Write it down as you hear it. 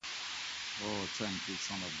Oh, thank you,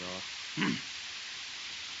 Son of God.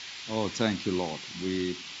 Oh, thank you, Lord.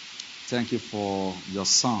 We thank you for your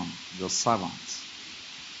Son, your servant,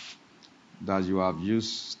 that you have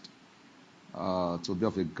used to be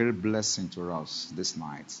of a great blessing to us this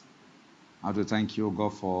night. I want to thank you,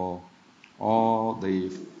 God, for all the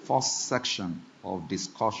first section of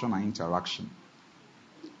discussion and interaction.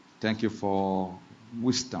 Thank you for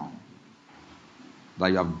wisdom that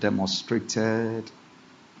you have demonstrated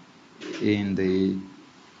in the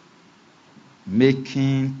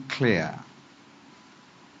making clear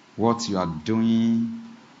what you are doing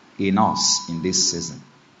in us in this season.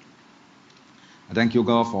 I thank you,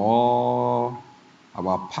 God, for all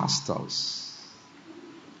our pastors,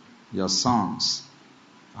 your sons,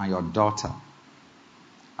 and your daughter.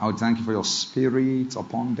 I would thank you for your spirit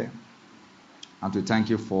upon them. And to thank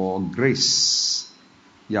you for grace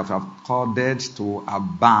you have accorded to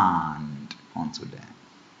abound unto them.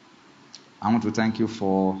 I want to thank you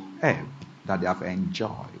for help that they have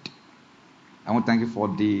enjoyed. I want to thank you for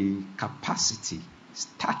the capacity,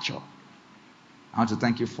 stature. I want to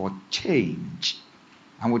thank you for change.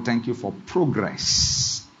 I want to thank you for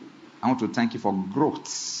progress. I want to thank you for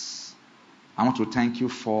growth. I want to thank you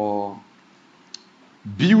for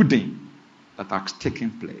building that has taken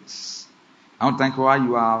place. I want to thank you how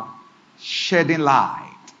you are shedding light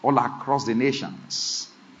all across the nations.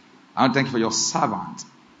 I want to thank you for your servant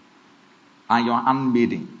and your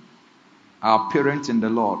handmaiden, our parents in the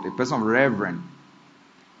Lord, the person of Reverend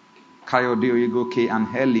Kayode Oyegoke and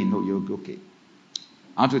Helen Oyegoke.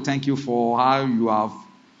 I want to thank you for how you have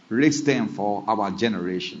raised them for our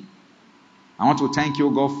generation. I want to thank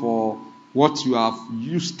you, God, for what you have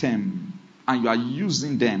used them and you are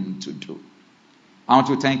using them to do. I want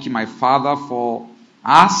to thank you, my Father, for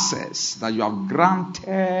access that you have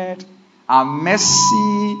granted, a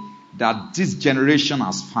mercy that this generation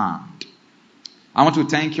has found. I want to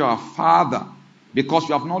thank you, our Father, because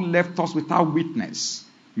you have not left us without witness.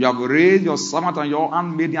 You have raised your servant and your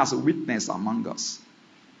handmaiden as a witness among us.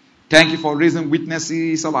 Thank you for raising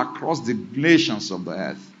witnesses all across the nations of the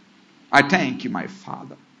earth. I thank you, my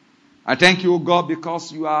Father. I thank you, O God,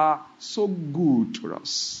 because you are so good to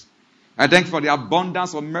us. I thank you for the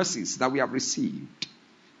abundance of mercies that we have received.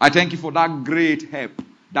 I thank you for that great help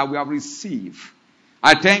that we have received.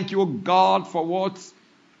 I thank you, O God, for what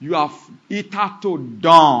you have hitherto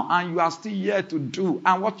done and you are still here to do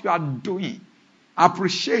and what you are doing. I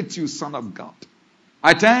appreciate you, Son of God.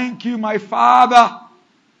 I thank you, my Father.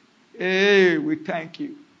 Hey, we thank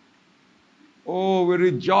you. Oh, we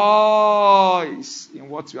rejoice in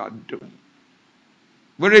what you are doing.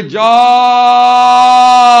 We rejoice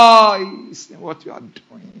in what you are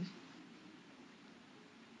doing.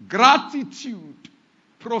 Gratitude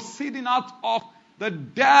proceeding out of the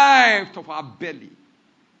depth of our belly.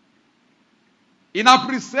 In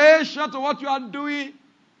appreciation to what you are doing,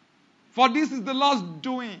 for this is the Lord's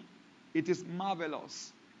doing. It is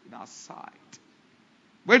marvelous in our sight.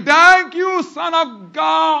 We thank you, Son of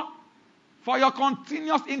God, for your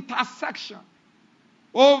continuous intercession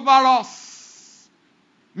over us,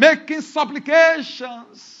 making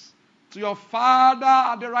supplications to your Father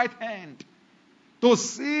at the right hand to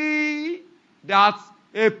see that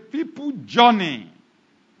a people journey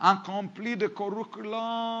and complete the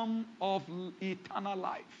curriculum of eternal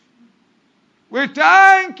life. We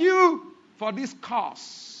thank you for this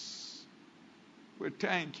course. We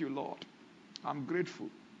thank you, Lord. I'm grateful.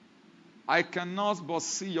 I cannot but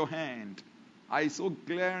see your hand. I so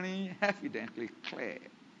glaring, evidently clear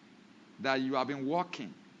that you have been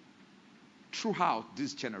walking throughout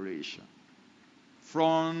this generation.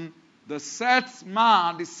 From the set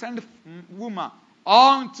man, the sent woman,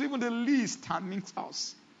 on to even the least amongst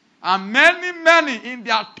us. And many, many in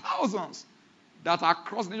their thousands that are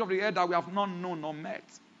across the edge of the earth that we have not known nor met.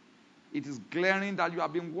 It is glaring that you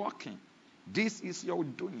have been walking. This is your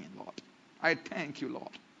doing, Lord. I thank you, Lord.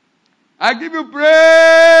 I give you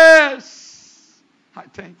praise. I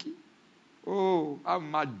thank you. Oh, how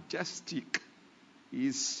majestic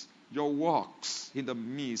is your works in the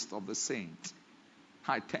midst of the saints.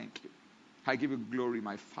 I thank you. I give you glory,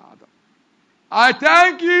 my Father. I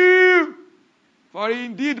thank you for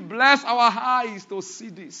indeed bless our eyes to see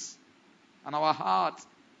this. And our heart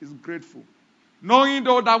is grateful. Knowing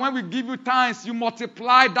though that when we give you thanks, you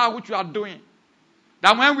multiply that which you are doing.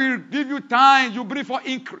 That when we give you thanks, you bring for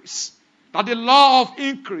increase. That the law of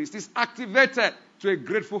increase is activated to a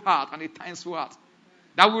grateful heart and a thankful heart.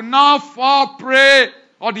 That will not fall prey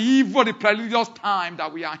of the evil, the preludious time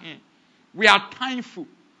that we are in. We are thankful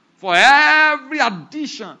for every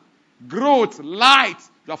addition, growth, light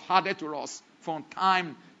you have added to us from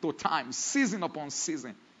time to time, season upon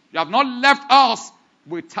season. You have not left us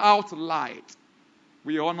without light.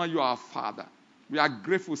 We honor you, our Father. We are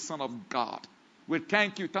grateful, Son of God. We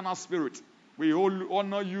thank you, Eternal Spirit. We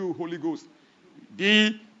honor you, Holy Ghost.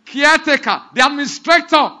 The caretaker, the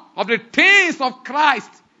administrator of the things of Christ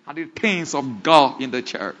and the things of God in the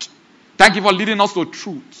church. Thank you for leading us to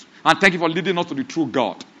truth. And thank you for leading us to the true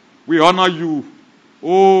God. We honor you.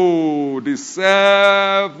 Oh, the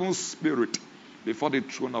seventh Spirit before the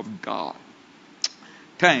throne of God.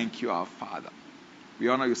 Thank you, our Father. We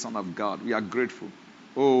honor you, Son of God. We are grateful.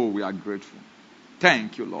 Oh, we are grateful.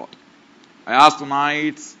 Thank you, Lord. I ask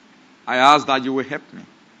tonight, that you will help me.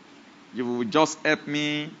 You will just help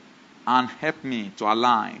me and help me to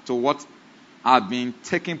align to what has been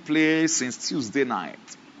taking place since Tuesday night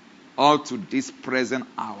up to this present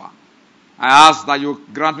hour. I ask that you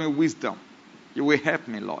grant me wisdom. You will help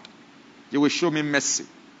me, Lord. You will show me mercy.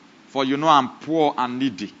 For you know I'm poor and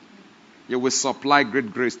needy. You will supply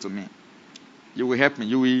great grace to me. You will help me.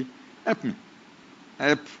 You will help me.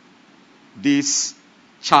 Help this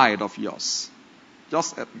child of yours.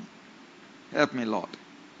 Just help me. Help me, Lord.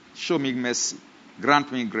 Show me mercy.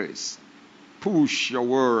 Grant me grace. Push your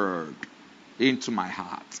word into my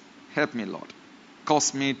heart. Help me, Lord.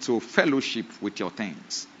 Cause me to fellowship with your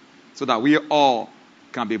things, so that we all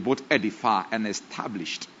can be both edified and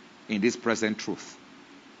established in this present truth.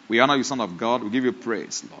 We honor you, Son of God. We give you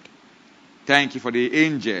praise, Lord. Thank you for the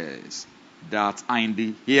angels that are in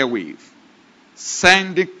the herewith,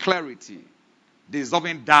 sending clarity,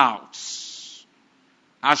 dissolving doubts,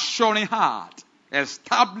 assuring heart,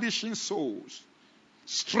 establishing souls,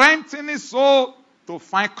 strengthening soul to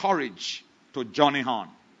find courage to journey on.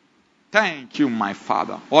 Thank you, my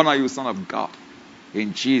Father. Honor you, Son of God.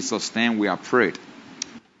 In Jesus' name we are prayed.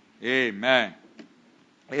 Amen.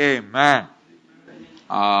 Amen.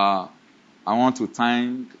 I want to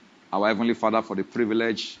thank our Heavenly Father for the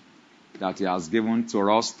privilege that He has given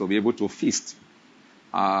to us to be able to feast.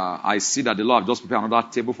 I see that the Lord has just prepared another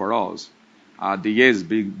table for us. The year is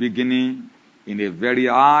beginning in a very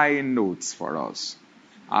high note for us.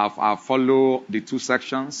 I follow the two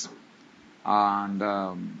sections, and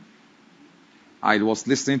I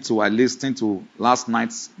listened to last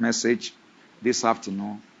night's message this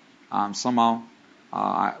afternoon. Somehow,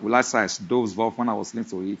 I dozed off when I was listening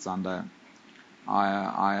to it, and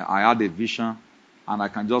I had a vision, and I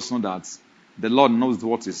can just know that the Lord knows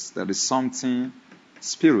what is. There is something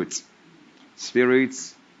spirit that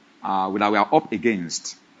we are up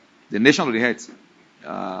against. The nation of the earth.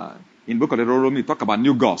 In the book of Deuteronomy, talk about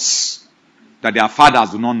new gods that their fathers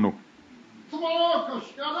do not know.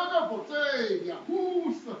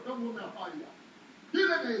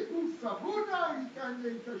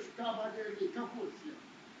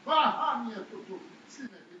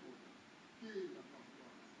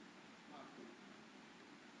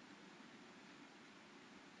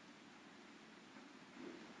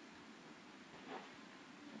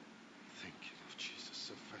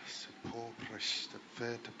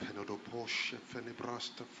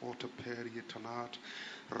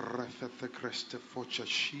 Refethe creste focha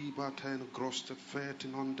shiba ten groste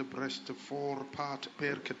fetin on the breast for part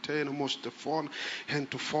per catena must fall and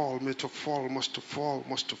to fall me to fall must fall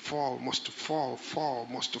must fall must fall fall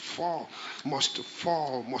must fall must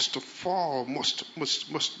fall must fall must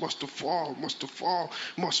fall must fall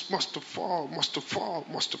must fall must fall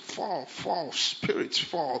must fall spirits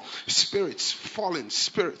fall spirits fallen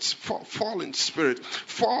spirits fallen spirit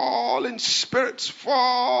fallen spirits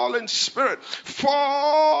fallen spirit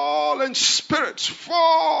fallen spirits,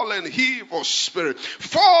 fallen evil spirit,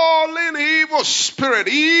 fallen evil spirit,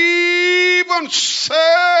 even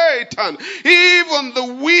Satan, even the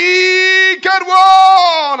wicked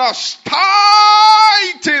one is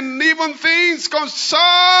fighting even things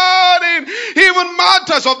concerning even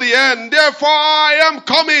matters of the end. Therefore I am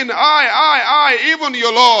coming, I, even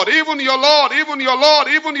your Lord, even your Lord, even your Lord,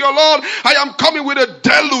 even your Lord. I am coming with a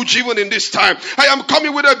deluge even in this time. I am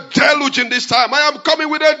coming with a deluge in this time. I am coming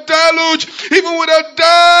with a deluge, even with a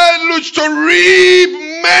deluge to reap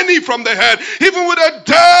many from the head, even with a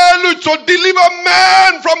deluge to deliver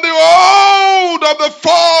man from the hold of the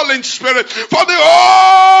fallen spirit, from the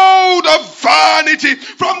hold of vanity,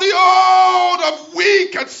 from the hold of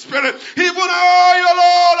wicked spirit. Even I, your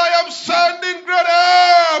Lord, I am sending great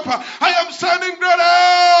help. I am sending great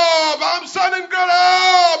help. I am sending great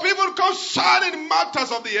help, even concerning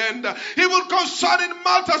matters of the end, even concerning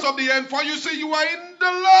matters of the end. For you see, you are in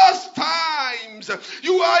the last times.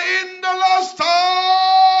 You are in the last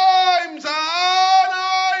times. And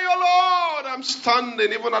I, your Lord, I'm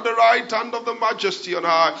standing even at the right hand of the majesty on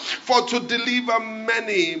high, for to deliver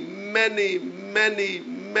many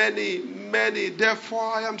many. Therefore,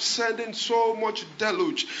 I am sending so much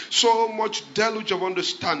deluge of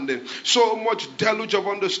understanding, so much deluge of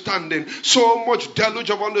understanding, so much deluge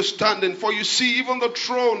of understanding. For you see, even the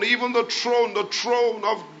throne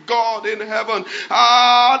of God in heaven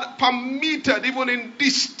are permitted even in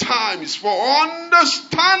these times for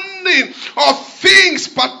understanding of things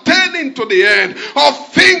pertaining to the end, of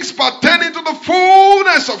things pertaining to the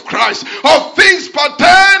fullness of Christ, of things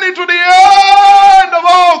pertaining to the end of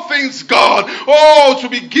all things, God. Oh, to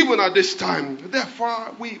be given at this time.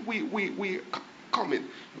 Therefore, we come in.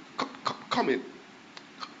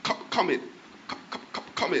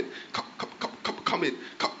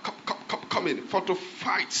 For to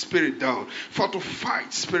fight spirit down.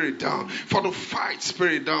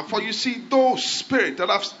 For you see, those spirits that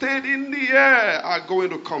have stayed in the air are going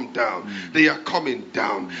to come down. They are coming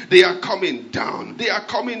down.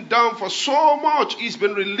 For so much is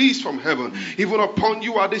been released from heaven, even upon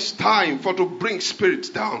you at this time, for to bring spirits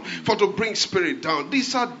down.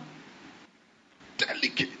 These are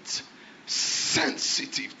delicate,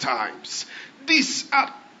 sensitive times. These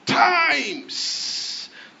are times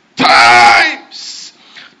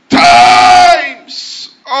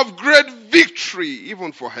of great victory,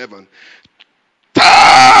 even for heaven.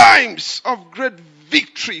 Times of great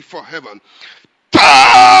victory for heaven.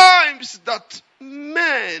 Times that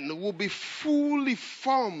men will be fully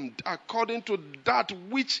formed according to that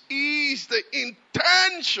which is the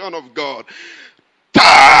intention of God.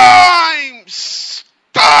 Times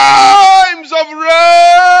of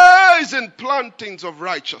raising plantings of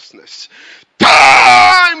righteousness.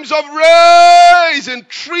 Times of raising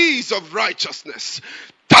trees of righteousness.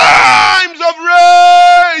 Times of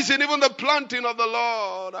raising even the planting of the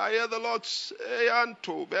Lord. I hear the Lord say,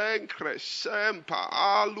 Anto Benkres, Empa,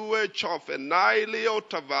 Alue Chofe, Naili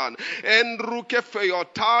Otavan, Enruke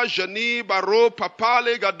Feota, Jani, Baro,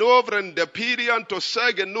 Papale, Gadovren, Depirian,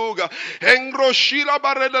 Tosegenuga, Engro Shila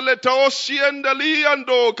Bareda Letosi, and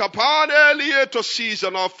Eliando, Capane, Elieto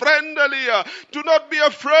season, our friend Elia. Do not be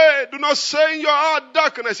afraid. Do not say in your heart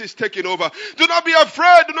darkness is taking over. Do not be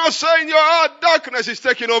afraid. Do not say in your heart darkness is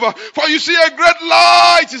taking over. For you see, a great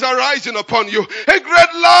light is arising upon you. A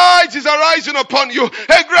great light is arising upon you.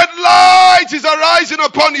 A great light is arising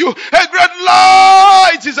upon you. A great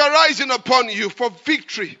light is arising upon you for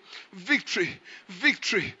victory. Victory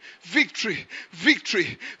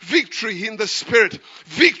in the spirit.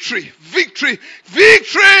 Victory,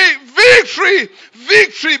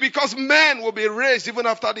 because men will be raised even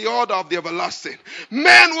after the order of the everlasting.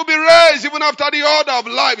 Men will be raised even after the order of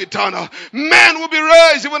life eternal. Men will be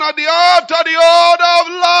raised even after the order of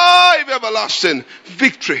life everlasting.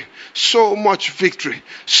 Victory. So much victory.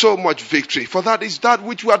 For that is that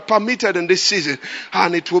which we had permitted in this season,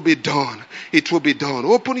 and it will be done.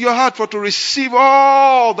 Open your heart for to receive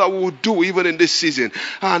all that we will do even in this season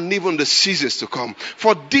and even the seasons to come.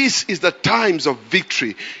 For this is the times of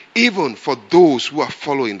victory, even for those who are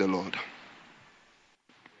following the Lord.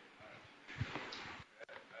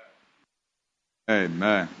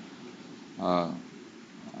 Amen.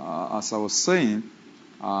 As I was saying,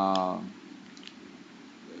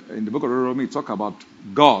 in the book of Deuteronomy, it talks about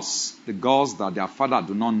gods, the gods that their father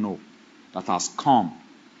do not know, that has come.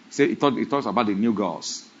 It talks about the new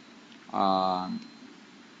gods. And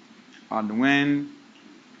when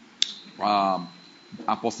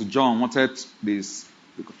Apostle John wanted this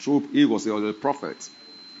troop, he was a prophet.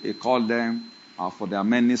 He called them for their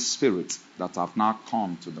many spirits that have now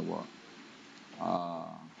come to the world.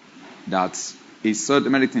 That he said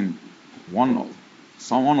many things. One of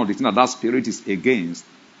the things that spirit is against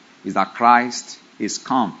is that Christ is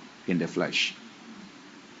come in the flesh.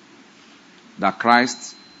 That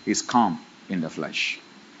Christ is come in the flesh.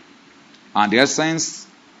 And the essence,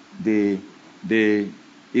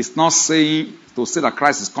 it's not saying, to say that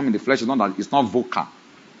Christ is come in the flesh, it's not vocal.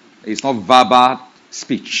 It's not verbal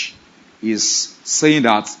speech. It's saying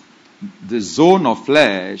that the zone of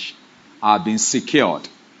flesh have been secured,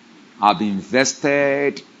 have been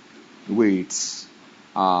invested with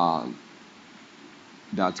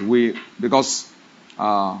because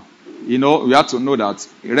we have to know that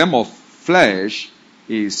the realm of flesh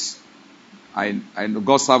is, I know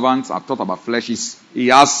God's servants have taught about flesh, he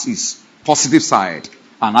has his positive side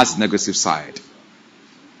and has his negative side.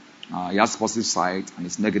 He has positive side and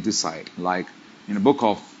his negative side. Like in the book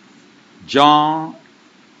of John,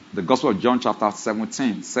 the Gospel of John chapter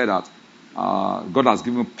 17 said that God has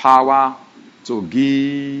given power to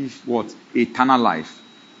give eternal life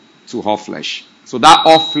to all flesh. So that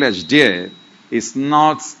all flesh there is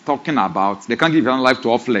not talking about, they can't give eternal life to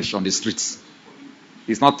all flesh on the streets.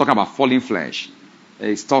 It's not talking about falling flesh.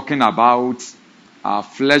 It's talking about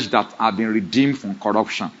flesh that have been redeemed from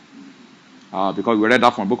corruption. Because we read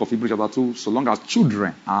that from the book of Hebrews chapter 2. So long as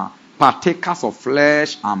children are partakers of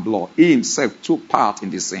flesh and blood, he himself took part in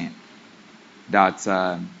the sin, that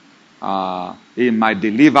he might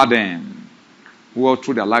deliver them who all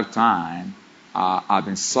through their lifetime have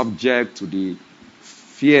been subject to the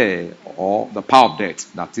fear or the power of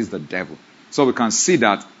death, that is the devil. So we can see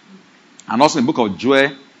that. And also in the book of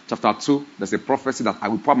Joel chapter 2, there's a prophecy that I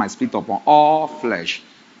will pour my spirit upon all flesh.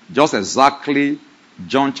 Just exactly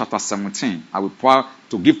John chapter 17. I will pour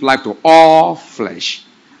to give life to all flesh.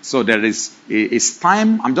 So there is a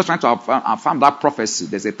time, I'm just trying to affirm that prophecy.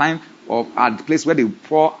 There's a time of a place where they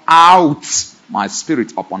pour out my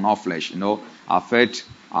spirit upon all flesh. You know, I've heard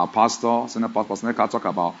our pastor, Senior Pastor Neka, talk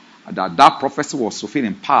about that prophecy was fulfilled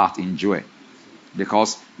in part in Joel.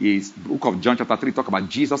 Because his book of John chapter 3 talk about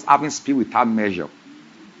Jesus having spirit without measure.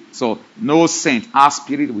 So no saint has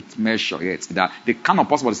spirit with measure yet. That they cannot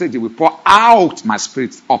possibly say they will pour out my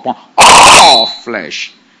spirit upon all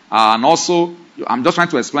flesh. And also, I'm just trying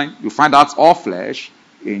to explain, you find out all flesh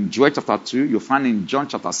in Joel chapter 2, you find in John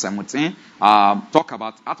chapter 17, talk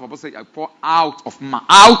about, I pour out of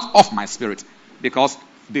my spirit. Because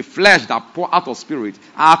the flesh that pour out of spirit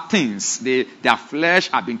are things, their flesh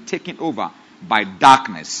have been taken over by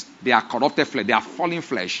darkness. They are corrupted flesh. They are fallen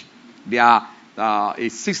flesh. They are a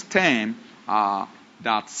system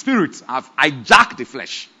that spirits have hijacked the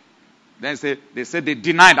flesh. Then they say they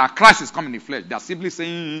deny that Christ is coming in the flesh. They are simply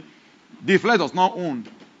saying the flesh does not owned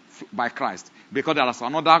by Christ, because there is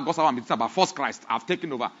another gospel about false Christ have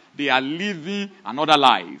taken over. They are living another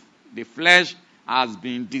life. The flesh has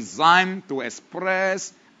been designed to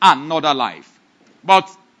express another life.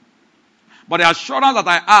 But the assurance that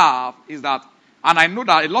I have is that, and I know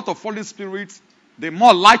that a lot of fallen spirits, the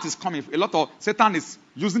more light is coming, a lot of Satan is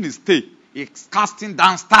using his tail. He's casting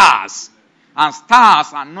down stars. And stars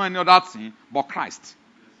are no any other thing but Christ.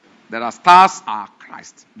 There are stars are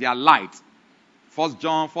Christ. They are light. 1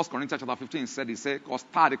 Corinthians chapter 15 he said, because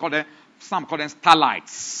star, some call them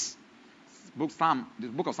starlights. The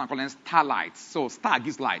book of Psalm call them starlights. So star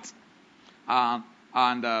gives light.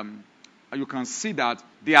 You can see that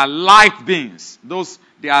they are light beings.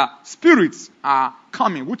 Their spirits are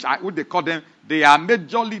coming, which they call them. They are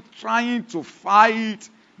majorly trying to fight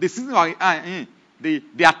the season of the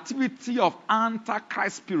activity of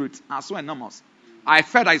antichrist spirits are so enormous. I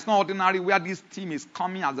felt that it's not ordinary where this team is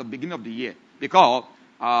coming at the beginning of the year, because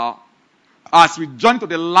as we join to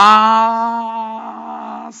the last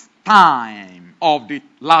time of the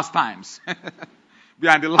last times. We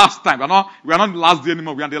are in the last time. We are not in the last day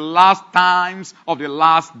anymore. We are in the last times of the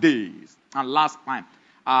last days and last time.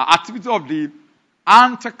 Activity of the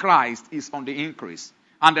Antichrist is on the increase.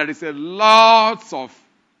 And there is a lot of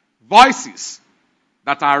voices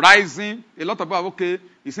that are rising. A lot of people are, okay,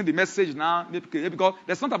 you see the message now. Because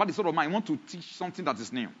there's not about the sort of mind. I want to teach something that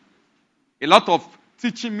is new. A lot of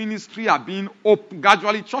teaching ministry are being open.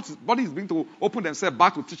 Gradually, churches, bodies being to open themselves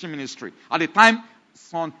back to teaching ministry. At the time,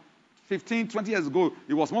 some 15, 20 years ago,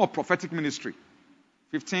 it was more prophetic ministry.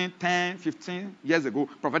 15 years ago,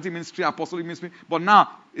 prophetic ministry, apostolic ministry. But now,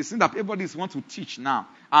 it seems that everybody wants to teach now.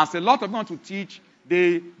 And so a lot of them want to teach.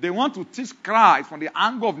 They want to teach Christ from the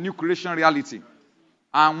angle of new creation reality.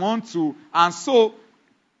 And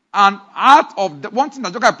out of one thing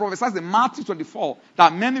that Joel prophesies in Matthew 24,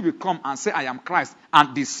 that many will come and say, I am Christ,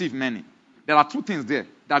 and deceive many. There are two things there.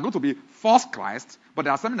 There are going to be false Christ, but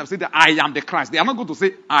there are some that say that I am the Christ. They are not going to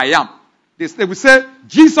say, I am. They will say,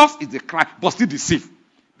 Jesus is the Christ, but still deceive.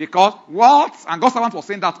 Because and God's servant was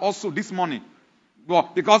saying that also this morning. Well,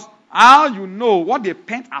 because how you know what they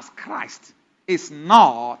paint as Christ is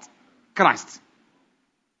not Christ.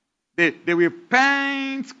 They will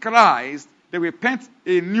paint Christ, they will paint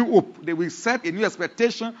a new hope. They will set a new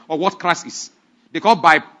expectation of what Christ is. Because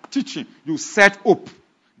by teaching, you set hope.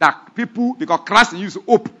 That people, because Christ is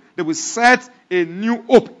hope, they will set a new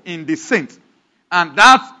hope in the saint. And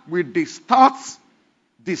that will distort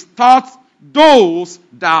those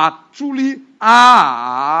that truly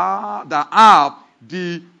are, that have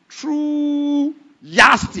the true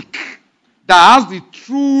yardstick, that has the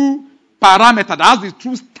true parameter, that has the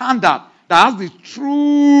true standard, that has the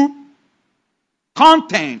true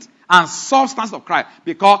content and substance of Christ.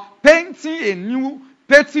 Because painting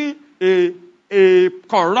a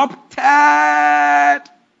corrupted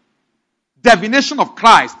definition of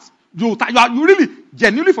Christ, you really,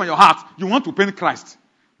 genuinely from your heart, you want to paint Christ.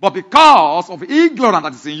 But because of ignorance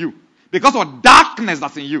that is in you, because of darkness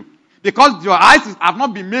that's in you, because your eyes have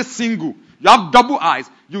not been made single, you have double eyes,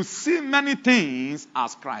 you see many things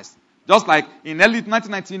as Christ. Just like in early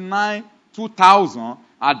 1999, 2000,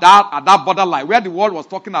 at that borderline where the world was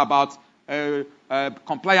talking about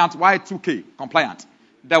compliant, Y2K, compliant.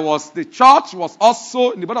 The church was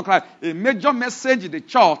also, in the body of Christ, a major message in the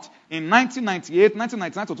church in 1998,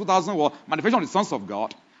 1999 to 2000 was Manifestation of the Sons of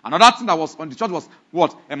God. Another thing that was on the church was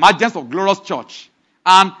what? Emergence of Glorious Church.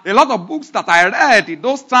 And a lot of books that I read in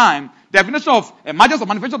those times, the definition of emergence of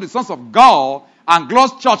Manifestation of the Sons of God and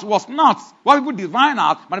Glorious Church was not what people define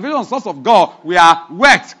as Manifestation of the Sons of God. We are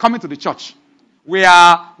wet coming to the church. We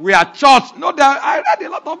are church. No, I read a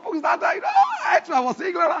lot of books that I was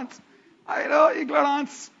ignorant.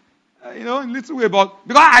 Ignorance, in little way, but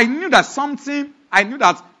because I knew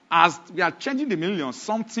that as we are changing the millennium,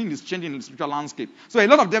 something is changing in the spiritual landscape. So a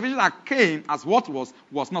lot of division that came as what was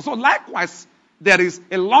not. So likewise, there is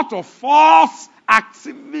a lot of false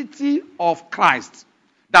activity of Christ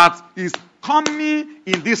that is coming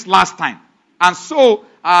in this last time. And so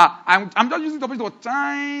I'm just using the opportunity to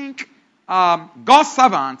thank God's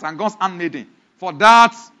servants and God's handmaiden for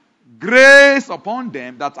that grace upon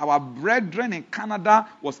them that our brethren in Canada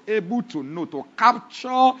was able to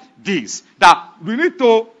capture this. That we need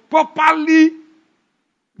to properly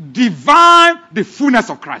divine the fullness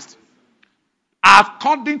of Christ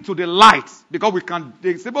according to the light, because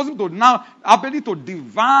it's able to now ability to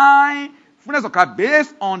divine fullness of Christ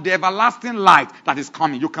based on the everlasting light that is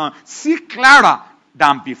coming. You can see clearer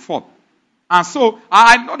than before. And so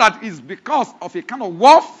I know that it's because of a kind of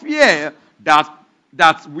warfare that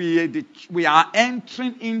we are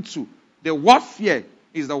entering into. The warfare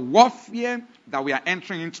is the warfare that we are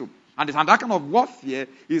entering into. And that kind of warfare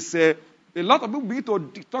is a lot of people begin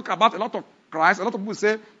to talk about a lot of Christ. A lot of people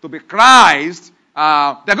say to be Christ,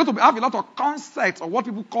 they're going to have a lot of concepts of what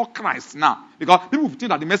people call Christ now. Because people think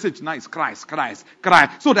that the message now is Christ.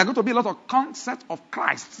 So there's going to be a lot of concepts of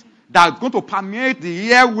Christ that are going to permeate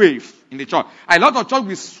the airwave in the church. A lot of church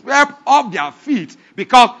will sweep off their feet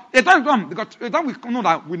because a time we know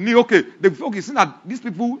that we need, see that these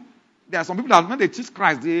people, there are some people that when they teach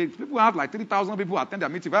Christ, people have like 3,000 people attend their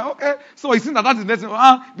meeting. So it seems that is necessary.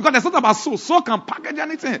 Because there's something about soul can package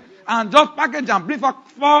anything and just package and bring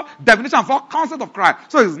for definition, for concept of Christ.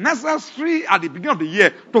 So it's necessary at the beginning of the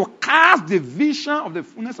year to cast the vision of the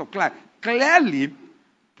fullness of Christ. Clearly,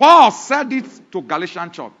 Paul said it to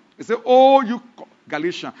Galatian church. He said, you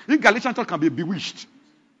Galatian. If Galatian church can be bewitched.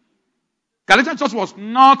 Galatian church was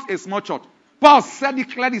not a small church. Paul said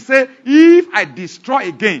it clearly. He said, if I destroy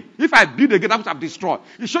again, if I build again, that which I've destroyed.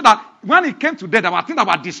 He showed that when it came to death, there were things that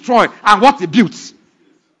were destroyed and what he built.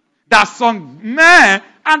 There are some men,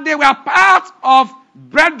 and they were part of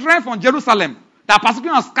brethren from Jerusalem that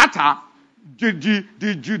persecuted and scattered the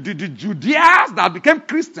Judeans that became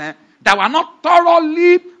Christian, that were not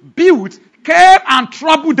thoroughly built, came and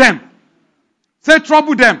troubled them. Say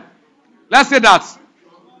trouble them. Let's say that.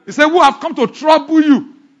 He said, who have come to trouble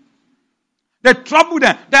you? They troubled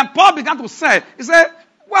them. Then Paul began to say, he said,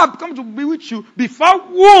 who have come to be with you, before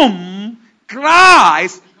whom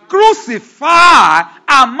Christ crucified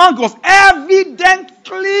among us,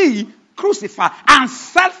 evidently crucified and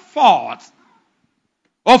set forth.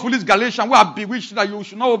 Oh, foolish Galatians, who have bewitched that you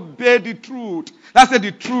should not obey the truth. Let's say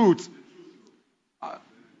the truth.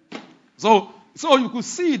 So you could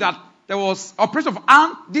see that there was operation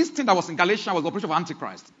of this thing that was in Galatia was the operation of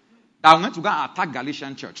Antichrist that went to go and attack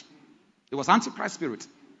Galatian church. It was Antichrist spirit,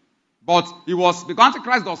 but it was because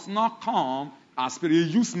Antichrist does not come as spirit; he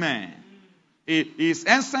uses men. His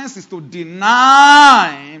essence is to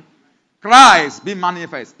deny Christ being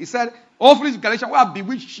manifest. He said, "Oh, foolish Galatians, who have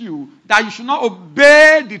bewitched you that you should not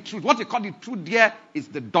obey the truth." What they call the truth there is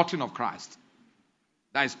the doctrine of Christ.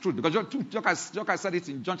 That is truth. Because Jesus said it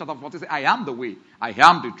in John chapter 14. He said, I am the way, I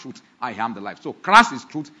am the truth, I am the life. So Christ is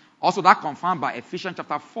truth. Also that confirmed by Ephesians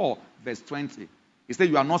chapter 4, verse 20. He said,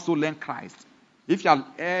 you are not so learned Christ. If you have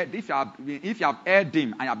heard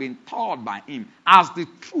him and you have been taught by him, as the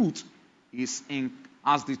truth is in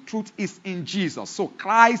Jesus. So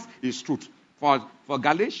Christ is truth. For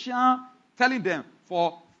Galatians, telling them,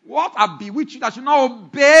 for what have bewitched you that you not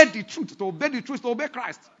obey the truth? To obey the truth is to obey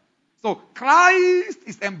Christ. So Christ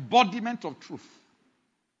is embodiment of truth.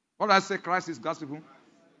 What do I say Christ is, God's people?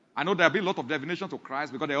 I know there have been a lot of definitions to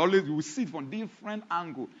Christ because you will see it from different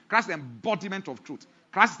angles. Christ is embodiment of truth.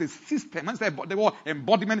 Christ is a system. When I say the word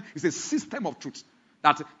embodiment is a system of truth.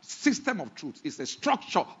 That system of truth is a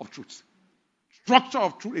structure of truth. Structure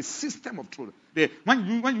of truth, a system of truth. When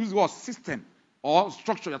you use the word system or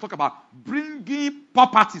structure, you're talking about bringing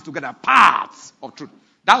properties together, parts of truth.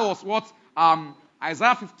 That was what Psalm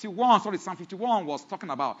 51 was talking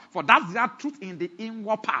about. For that's their truth in the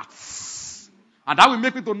inward parts. And that will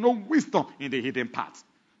make you to know wisdom in the hidden parts.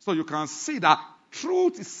 So you can see that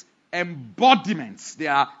truth is embodiments. They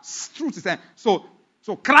are truth.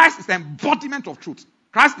 So Christ is the embodiment of truth.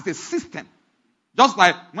 Christ is a system. Just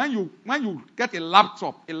like when you get a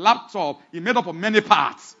laptop is made up of many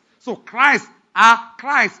parts. So Christ are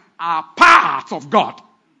parts of God.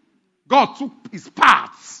 God took his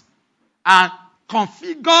parts and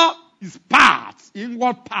configured his parts,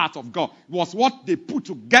 inward part of God, was what they put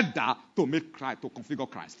together to make Christ, to configure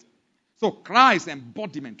Christ. So Christ is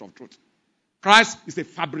embodiment of truth. Christ is a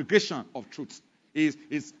fabrication of truth.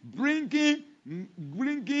 Is bringing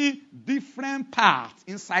different parts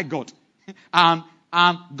inside God. And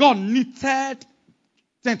God knitted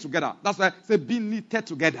things together. That's why I say being knitted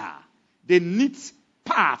together. They knit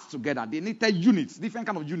parts together. They knitted units, different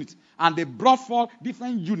kind of units. And they brought forth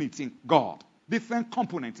different units in God. Different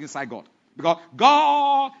components inside God. Because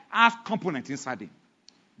God has components inside him.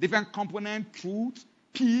 Different components, truth,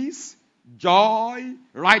 peace, joy,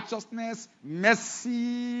 righteousness,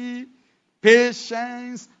 mercy,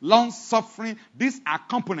 patience, long-suffering. These are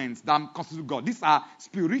components that constitute God. These are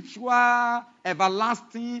spiritual,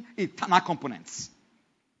 everlasting, eternal components.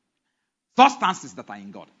 Substances that are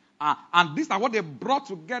in God. And these are what they brought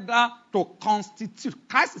together to constitute.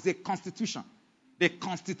 Christ is a constitution. They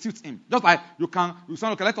constitute him. Just like you say,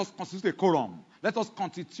 okay, let us constitute a quorum. Let us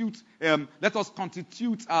constitute a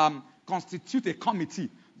committee.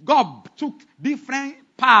 God took different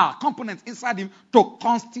components inside him to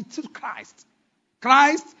constitute Christ.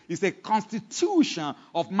 Christ is a constitution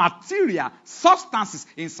of material substances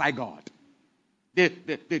inside God. They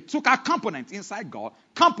took our components inside God.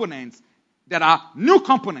 Components. There are new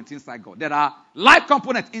components inside God. There are life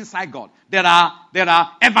components inside God. There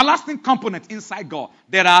are everlasting components inside God.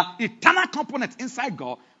 There are eternal components inside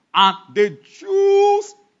God. And they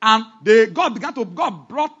choose, and God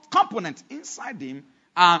brought components inside him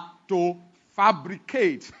and to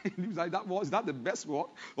fabricate. Is that the best word?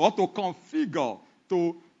 Or to configure,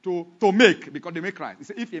 to make, because they make Christ. He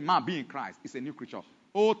said, if a man be in Christ, he's a new creature.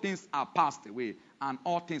 All things are passed away, and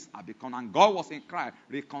all things are become. And God was in Christ,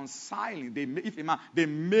 reconciling. They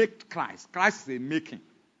make Christ. Christ is a making.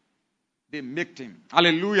 They make him.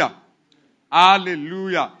 Hallelujah.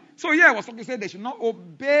 Hallelujah. So here was something to say they should not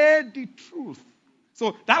obey the truth.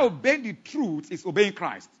 So that obeying the truth is obeying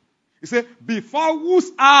Christ. He said, before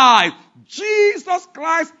whose eyes Jesus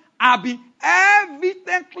Christ have been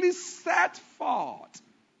evidently set forth.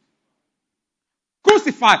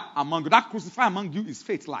 Crucified among you. That crucified among you is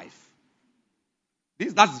faith life.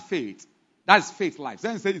 That's faith. That is faith life.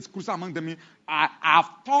 Then he said it's crucified among them. I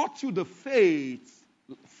have taught you the faith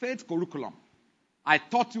curriculum. I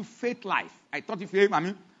taught you faith life. I taught you faith.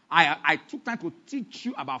 I took time to teach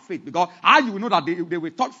you about faith, because how you will know that they were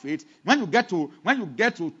taught faith when you get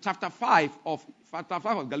to chapter 5 of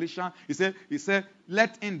Galatians. He said,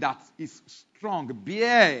 let him that is strong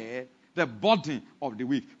bear the burden of the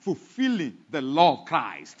weak, fulfilling the law of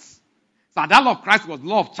Christ. So that law of Christ was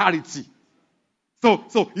law of charity. So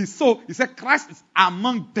he said Christ is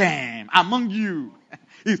among them, among you.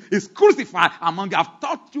 He's crucified among you. I've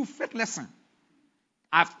taught you faith lesson.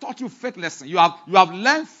 I've taught you faith lesson. You have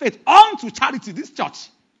learned faith unto charity. This church,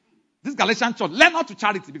 this Galatian church, learn unto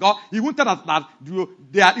charity, because he won't tell us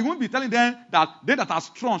that he won't be telling them that they that are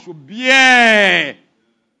strong should bear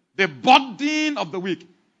the burden of the weak.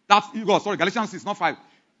 Galatians 6, not 5.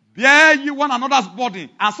 Bear you one another's burden,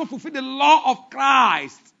 and so fulfill the law of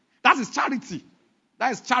Christ. That is charity.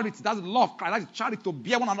 That is charity. That's the law of Christ. That is charity, to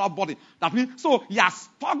bear one another's burden. That means, so he has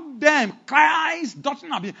taught them Christ's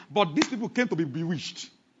doctrine, but these people came to be bewitched.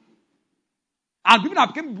 And people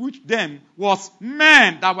that became bewitched them was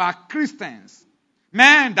men that were Christians.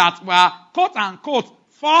 Men that were, quote unquote,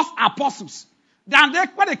 false apostles. Then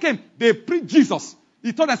when they came, they preached Jesus.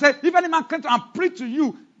 He told them, said, if any man came and preach to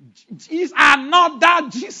you, is another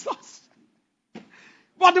Jesus.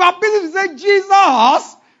 But they were busy to say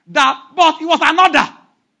Jesus, but it was another.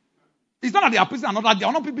 It's not that they are preaching another. They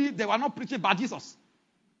were not preaching about Jesus.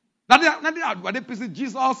 Were they preaching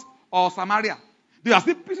Jesus or Samaria? They are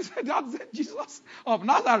still preaching Jesus of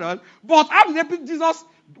Nazareth. But after they preach Jesus,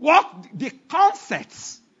 what the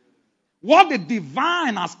concepts, what they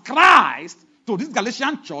divine as Christ to this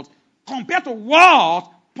Galatian church, compared to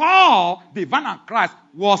what Paul, divine as Christ,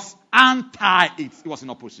 was anti it. He was in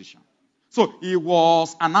opposition. So it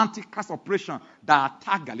was an anti-Christ operation that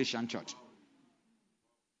attacked Galatian church.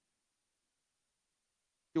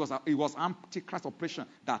 It was anti-Christ operation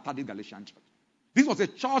that attacked the Galatian church. This was a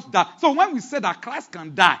church that, so when we say that Christ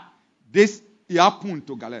can die, this happened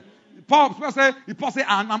to Galatia. Paul said,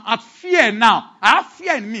 I'm at fear now. I have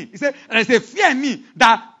fear in me. He said, there's a fear in me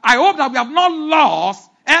that I hope that we have not lost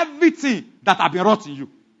everything that have been wrought in you.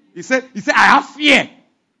 He said, I have fear.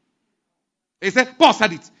 Paul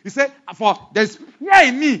said it. He said, for there's fear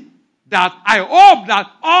in me that I hope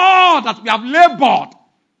that all that we have labored,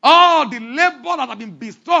 all the labor that have been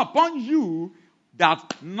bestowed upon you,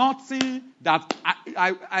 that nothing, that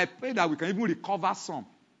I pray that we can even recover some.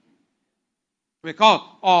 Because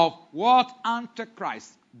of what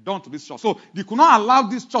Antichrist done to this church. So they could not allow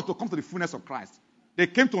this church to come to the fullness of Christ. They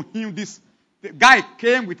came to heal this. The guy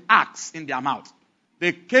came with axe in their mouth.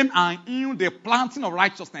 They came and healed the planting of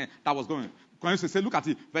righteousness that was going. Can you say, look at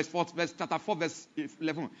it, chapter 4, verse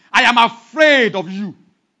 11. I am afraid of you,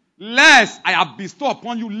 lest I have bestowed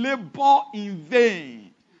upon you labor in vain.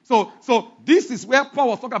 So this is where Paul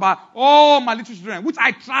was talking about, oh, my little children, which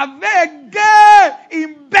I travail again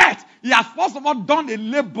in bed. He has first of all done a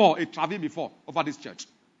labor, a travail before over this church.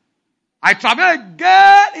 I travel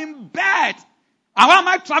again in bed. And why am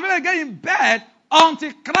I traveling again in bed?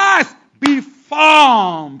 Until Christ be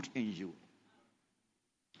formed in you.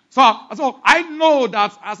 So I know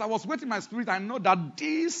that as I was waiting in my spirit, I know that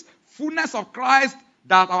this fullness of Christ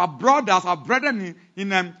that our brothers, our brethren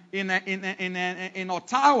in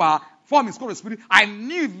Ottawa form in Holy Spirit, I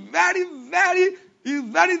knew very,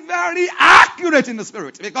 very accurate in the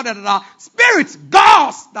spirit. Because there are spirits,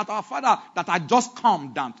 gods that our Father that are just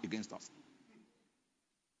come down against us.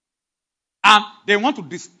 And they want to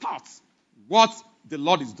distort what the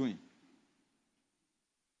Lord is doing.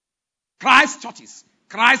 Christ churches,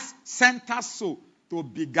 Christ centers so to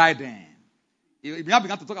beguile them. He now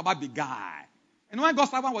began to talk about beguile. And when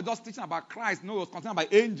God's servant was just teaching about Christ, he was concerned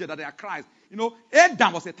about angels that they are Christ.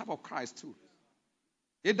 Adam was a type of Christ too.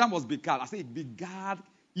 Adam was beguiled. I say he beguiled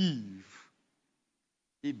Eve.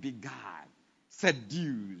 He beguiled,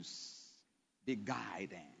 seduced, beguiled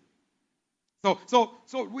them. So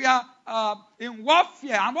we are in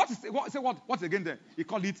warfare. And what again there? He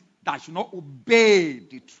called it that should not obey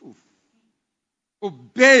the truth.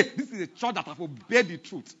 Obey. This is a church that have obeyed the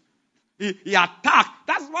truth. He attacked.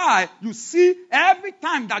 That's why you see every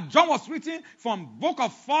time that John was written from book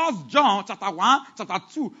of 1 John, chapter 1, chapter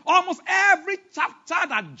 2, almost every chapter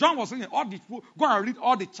that John was reading, go and read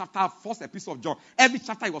all the chapter, first epistle of John. Every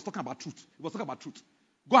chapter he was talking about truth. He was talking about truth.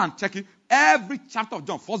 Go and check it. Every chapter of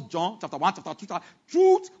John, 1 John, chapter 1, chapter 2,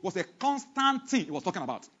 truth was a constant thing he was talking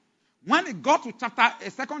about. When it got to chapter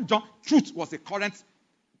 2 John, truth was a current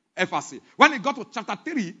emphasis. When it got to chapter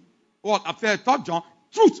 3, or 3 John,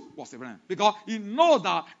 truth was a brand. Because he knows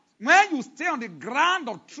that when you stay on the ground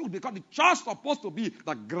of truth, because the church is supposed to be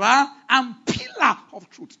the ground and pillar of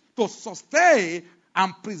truth to sustain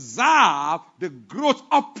and preserve the growth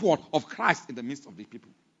upward of Christ in the midst of the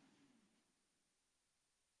people.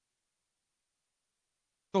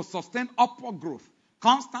 To sustain upward growth,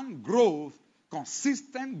 constant growth,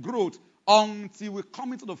 consistent growth until we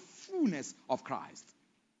come into the fullness of Christ.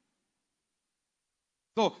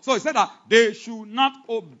 So he said that they should not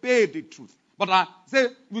obey the truth. But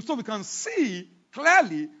so we can see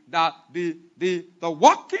clearly that the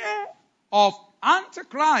working of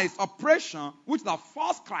Antichrist operation, which is the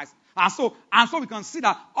false Christ, and so we can see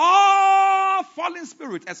that all fallen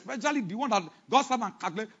spirits, especially the one that God served and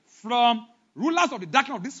calculate from rulers of the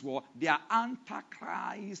darkness of this world, they are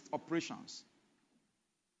Antichrist operations.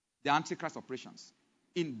 The Antichrist operations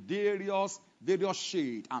in various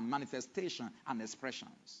shades and manifestation and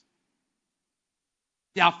expressions.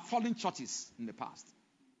 They are fallen churches in the past.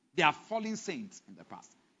 They are fallen saints in the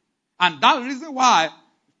past. And that's the reason why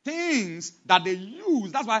things that they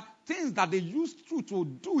use, that's why things that they use to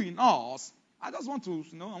do in us, I just want to,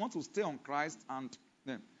 I want to stay on Christ. And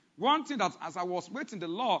one thing that as I was waiting the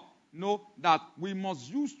Lord, that we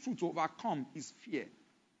must use truth to overcome is fear.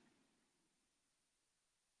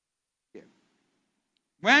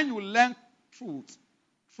 When you learn truth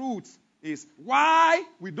is why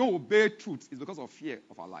we don't obey truth is because of fear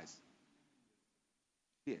of our lives.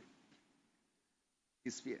 Fear.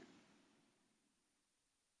 It's fear.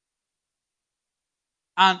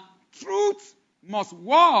 And truth must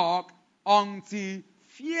work until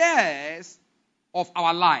fears of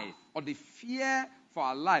our life or the fear for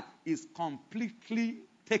our life is completely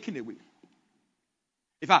taken away.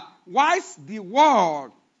 In fact, why the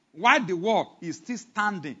world is still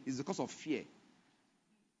standing is because of fear.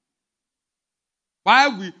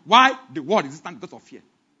 Why the world is standing because of fear.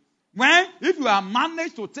 If you are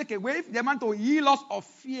managed to take away, if they want to heal us of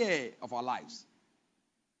fear of our lives,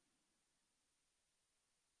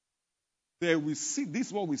 they will see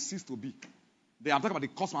this world will cease to be. I'm talking about the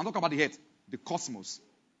cosmos. I'm talking about the earth, the cosmos,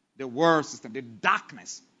 the world system, the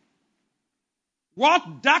darkness.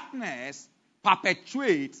 What darkness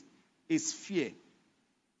perpetuates is fear.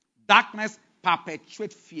 Darkness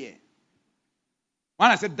perpetuates fear.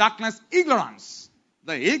 When I say darkness, ignorance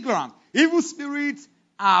the ignorant. Evil spirits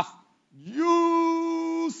have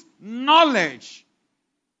used knowledge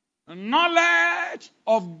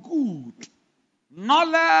of good,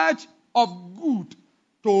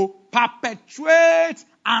 to perpetuate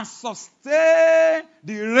and sustain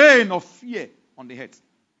the reign of fear on the earth,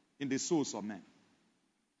 in the souls of men.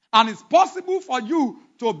 And it's possible for you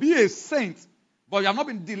to be a saint, but you have not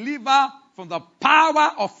been delivered from the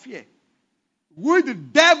power of fear, which the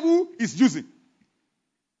devil is using.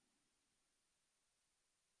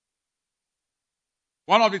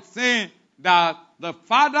 One of the things that the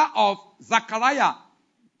father of Zechariah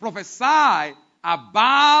prophesied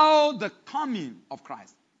about the coming of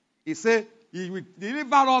Christ. He said, he will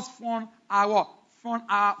deliver us from our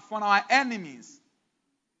enemies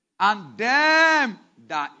and them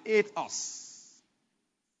that hate us,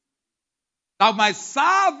 that might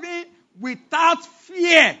serve him without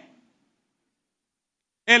fear.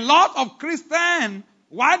 A lot of Christians,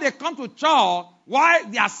 while they come to church, why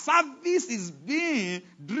their service is being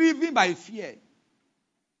driven by fear.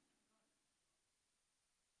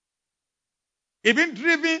 It's being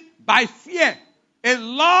driven by fear. A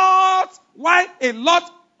lot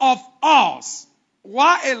of us,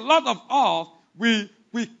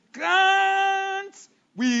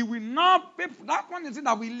 we will not, that one is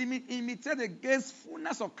that we imitate against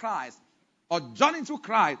fullness of Christ or journey into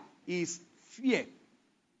Christ is fear.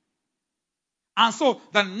 And so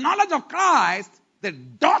the knowledge of Christ, the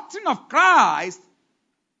doctrine of Christ,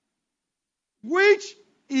 which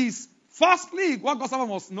is firstly what God's servant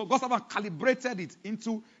must know, God's servant calibrated it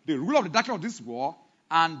into the rule of the doctrine of this world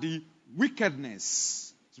and the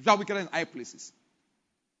wickedness, spiritual wickedness in high places.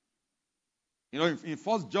 You know, in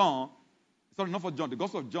 1 John, sorry, not 1 John, the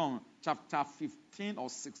Gospel of John, chapter 15 or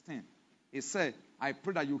 16, it said, I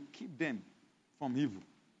pray that you keep them from evil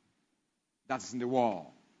that is in the world.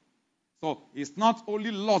 So it's not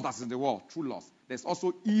only lust that's in the world, true lust. There's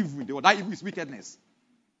also evil in the world. That evil is wickedness.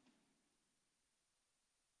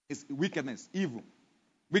 It's wickedness, evil,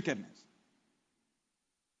 wickedness.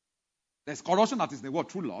 There's corruption that is in the world,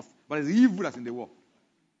 true lust, but there's evil that's in the world.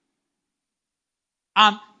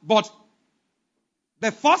 But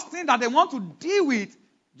the first thing that they want to deal with,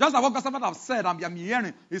 just like what God's servant have said, I'm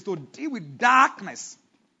hearing, is to deal with darkness.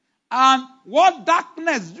 And what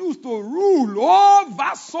darkness used to rule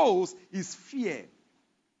over souls is fear.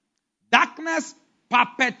 Darkness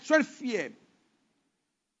perpetuates fear.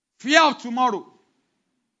 Fear of tomorrow.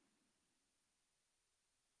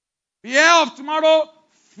 Fear of tomorrow,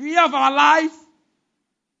 fear of our life.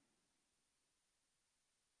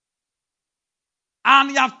 And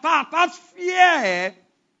you have that fear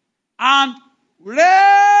and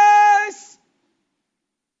raise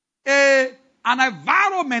an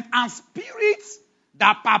environment and spirits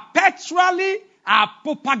that perpetually are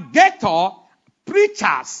propagator,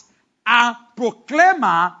 preachers, and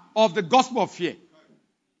proclaimer of the gospel of fear.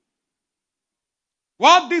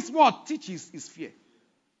 What this word teaches is fear.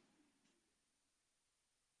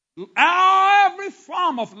 Every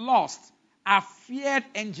form of lust are fear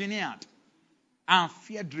engineered and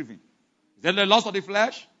fear driven. Is that the lust of the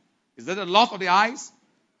flesh? Is that the lust of the eyes?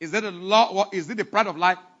 Is that the pride of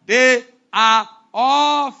life? They are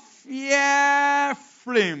all fear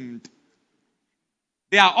framed.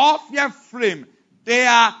 They are all fear framed. They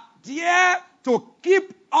are there to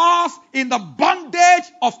keep us in the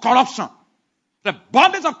bondage of corruption. The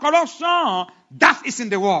bondage of corruption that is in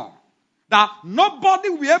the world. That nobody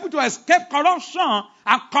will be able to escape corruption,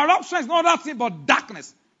 and corruption is not that thing but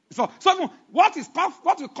darkness. So what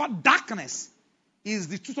we call darkness is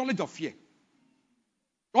the true knowledge of fear.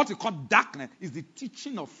 What we call darkness is the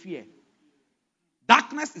teaching of fear.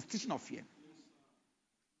 Darkness is teaching of fear.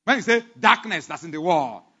 When you say darkness that's in the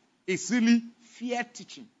world, it's really fear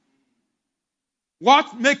teaching.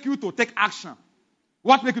 What makes you to take action?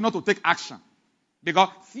 What makes you not to take action? Because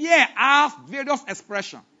fear has various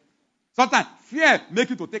expressions. Sometimes fear makes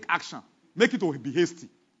you to take action, make you to be hasty.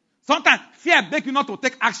 Sometimes fear makes you not to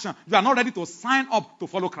take action. You are not ready to sign up to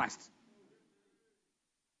follow Christ.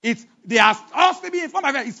 They are also being informed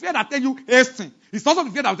by fear. It's fear that tells you hasten. It's also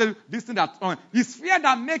the fear that will tell you this thing that. It's fear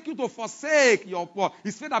that makes you to forsake your poor.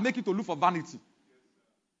 It's fear that makes you to look for vanity.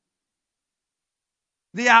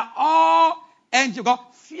 They are all angels.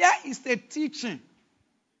 Fear is a teaching.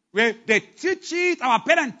 Where they teach it, our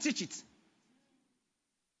parents teach it.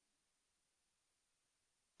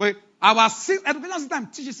 Where our education system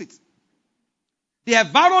teaches it. The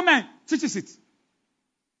environment teaches it.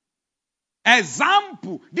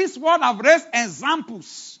 Example. This world have raised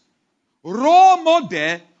examples. Role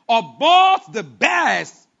model of both the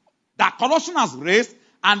best that corruption has raised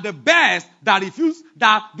and the best that refuse,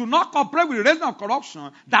 that do not cooperate with the raising of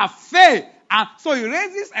corruption, that fail. And so he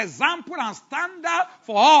raises example and standard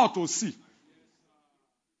for all to see.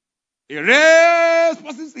 He raised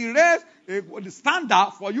the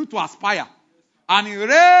standard for you to aspire. And he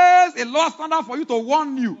raised a lower standard for you to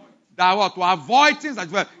warn you that what, to avoid things as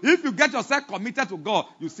well. If you get yourself committed to God,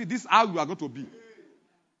 you see this is how you are going to be.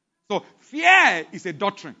 So fear is a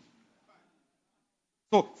doctrine.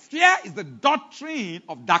 So fear is the doctrine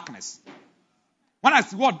of darkness. When I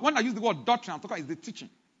use the word doctrine, I'm talking about the teaching.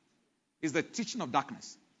 It's the teaching of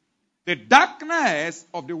darkness. The darkness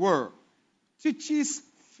of the world teaches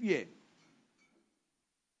fear.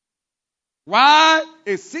 While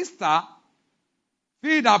a sister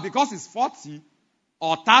feels that because he's 40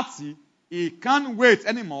 or 30, he can't wait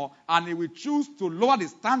anymore, and he will choose to lower the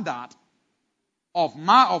standard of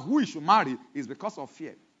who he should marry, is because of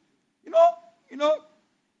fear. You know,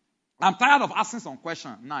 I'm tired of asking some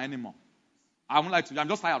questions now anymore. I won't lie to you. I'm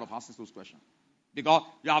just tired of asking those questions. Because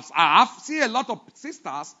I have seen a lot of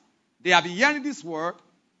sisters, they have been hearing this word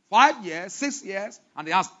 5 years, 6 years, and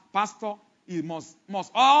they ask, Pastor,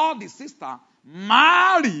 must all the sisters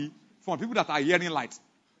marry from people that are hearing light?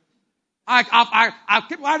 I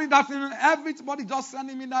keep hearing that thing. Everybody just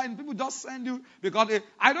sending me that, and people just send you because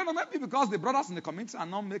I don't know, maybe because the brothers in the community are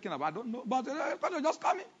not making up. I don't know, but they're just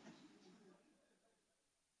coming.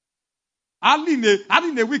 Hardly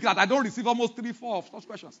in a week that I don't receive almost 3-4 of such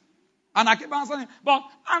questions, and I keep answering. But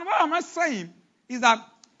what am I saying is that,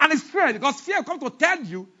 and it's fear, because fear comes to tell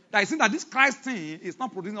you that it seems that this Christ thing is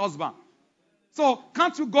not producing husband. So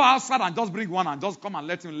can't you go outside and just bring one and just come and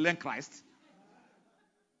let him learn Christ?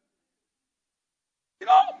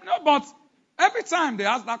 But every time they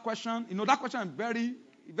ask that question, that question is very,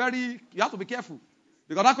 very, you have to be careful.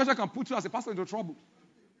 Because that question can put you as a pastor into trouble.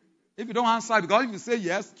 If you don't answer, because if you say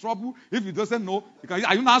yes, trouble. If you don't say no,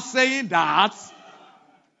 are you not saying that?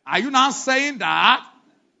 Are you not saying that?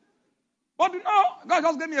 But God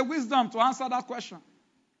just gave me a wisdom to answer that question.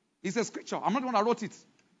 It's a scripture. I'm not the one that wrote it.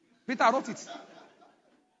 Peter wrote it. So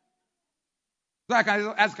I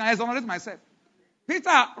can exonerate myself.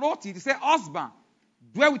 Peter wrote it. He said, husband,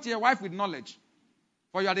 dwell with your wife with knowledge.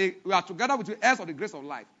 For we are together with the heirs of the grace of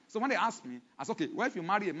life. So when they ask me, I said, okay, what if you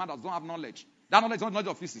marry a man that doesn't have knowledge? That knowledge is not knowledge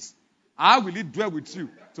of physics. How will he dwell with you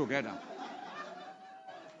together?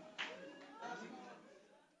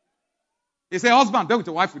 He said, husband, dwell with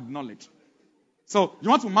your wife with knowledge. So you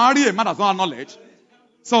want to marry a man that doesn't have knowledge?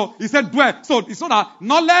 So he said, dwell. So it's not that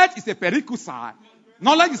knowledge is a prerequisite.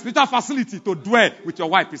 Knowledge is spiritual facility to dwell with your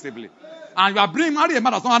wife peaceably. And you are marrying a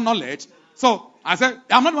man that doesn't have knowledge. So I said,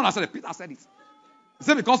 I'm not the one that said it. Peter said it. He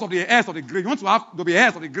said because of the heirs of the grace. You want to be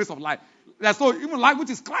heirs of the grace of life. So even life which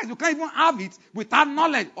is Christ, you can't even have it without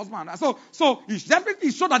knowledge, husband. So he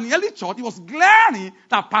definitely showed that in the early church, it was glaring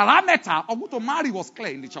that parameter of who to marry was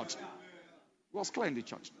clear in the church. It was clear in the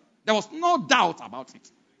church. There was no doubt about it.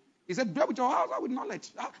 He said, dwell with your house with knowledge.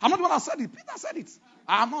 I'm not the one that said it. Peter said it.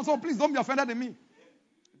 I'm not, so please don't be offended in me.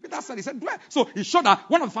 Peter said, he said, dwell. So he showed that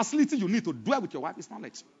one of the facilities you need to dwell with your wife is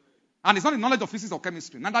knowledge. And it's not the knowledge of physics or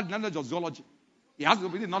chemistry, neither the knowledge of zoology. It has to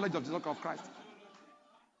be the knowledge of the work of Christ.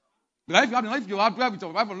 Because if you have dwell with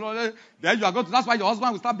your wife, then you are going to, that's why your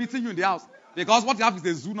husband will start beating you in the house. Because what you have is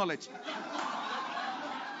the zoo knowledge.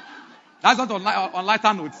 That's not on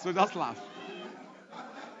lighter notes, so just laugh.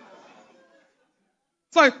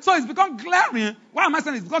 So it's become glaring. Why am I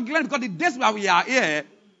saying it's become glaring? Because the days where we are here,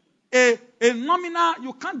 a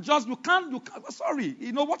nominal, sorry,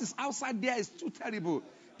 what is outside there is too terrible.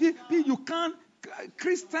 You can't,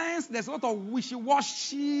 Christians, there's a lot of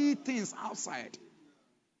wishy-washy things outside.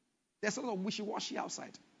 There's a lot of wishy-washy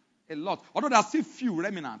outside. A lot. Although there are still few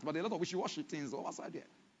remnants, but there are a lot of wishy-washy things outside there.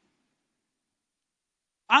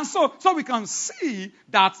 And so we can see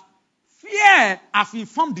that fear has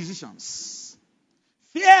informed decisions.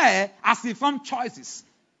 Fear has informed choices.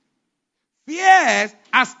 Fear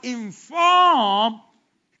has informed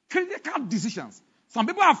critical decisions. Some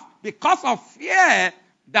people have, because of fear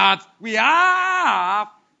that we have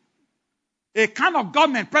a kind of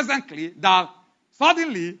government presently that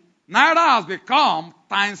suddenly Naira has become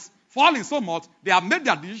times falling so much, they have made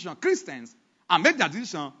their decision, Christians, and made their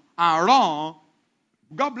decision and run.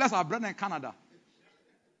 God bless our brethren in Canada.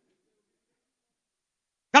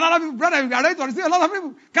 Canada people, brethren, we are ready to receive a lot of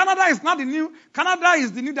people. Canada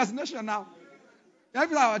is the new destination now.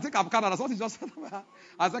 Every time I think of Canada, something just said,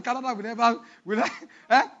 I said Canada will never,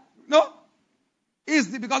 no.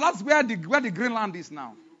 Because that's where the Greenland is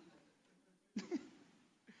now.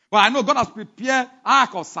 But I know God has prepared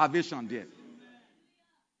ark of salvation there.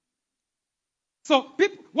 So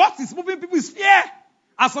what is moving people is fear.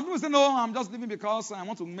 As some people say, no, I'm just living because I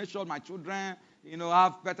want to make sure my children,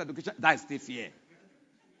 have better education. That is still fear.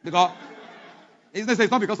 Because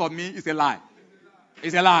it's not because of me, it's a lie.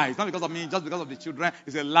 It's a lie. It's not because of me, just because of the children.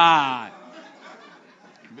 It's a lie.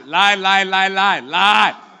 Lie, lie, lie, lie,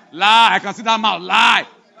 lie. Lie. I can see that mouth. Lie.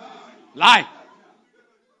 Lie.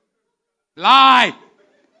 Lie.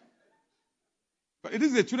 But it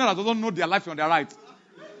is the children that don't know their life from their right.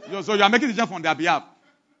 So you are making decisions on their behalf.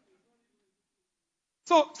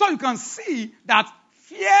 So you can see that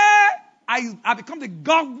fear has become the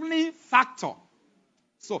governing factor.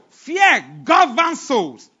 So fear governs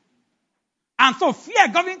souls. And so fear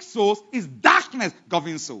governing souls is darkness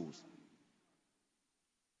governing souls.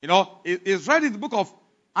 It's read in the book of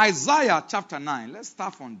Isaiah chapter 9. Let's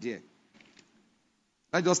start from there.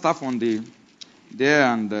 Let's just start from there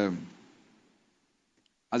and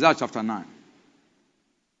Isaiah chapter 9.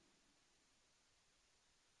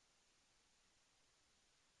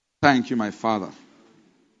 Thank you, my Father.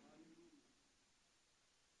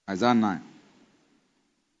 Isaiah 9.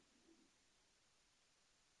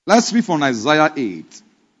 Let's read from Isaiah 8.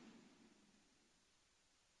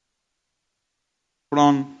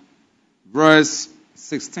 From verse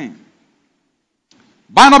 16.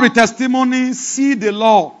 Bind up the testimony, see the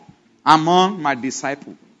law among my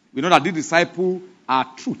disciples. We know that these disciples are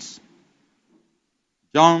truth.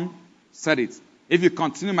 John said it. If you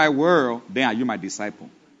continue my word, then are you my disciple.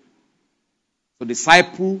 So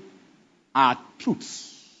disciples are truths.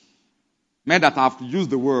 Men that have used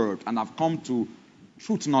the word and have come to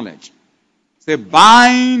truth knowledge. Say,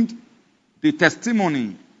 bind the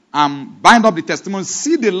testimony and bind up the testimony.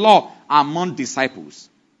 See the law among disciples.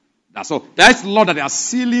 That's the law that they are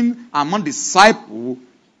sealing among disciples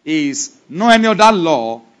is no any other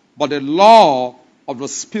law but the law of the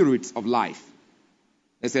Spirit of life.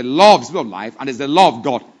 There's a law of the Spirit of life and there's the law of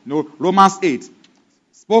God. Romans 8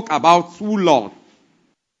 spoke about two laws.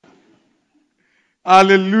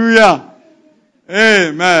 Hallelujah.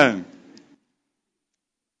 Amen.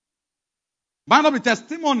 Bind up the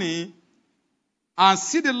testimony and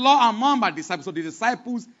see the law among my disciples. So the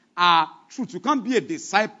disciples are truth. You can't be a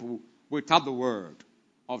disciple without the word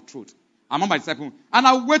of truth among my disciples. And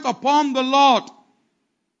I wait upon the Lord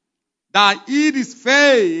that hid his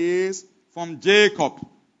face from Jacob,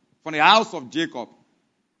 from the house of Jacob,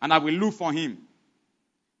 and I will look for him.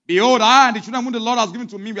 Behold, I and the children whom the Lord has given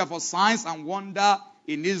to me were for signs and wonder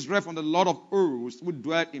in Israel from the Lord of hosts who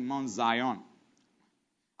dwelt in Mount Zion.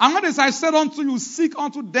 And when I said unto you, seek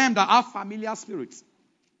unto them that have familiar spirits,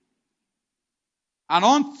 and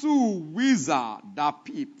unto wizards that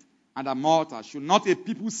peep and that mortar, should not a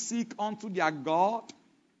people seek unto their God?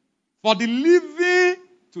 For the living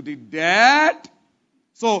to the dead.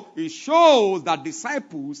 So it shows that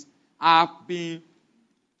disciples have been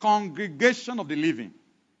congregation of the living.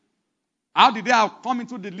 How did they have come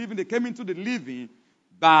into the living? They came into the living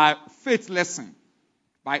by faith lesson.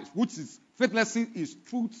 Faith lesson is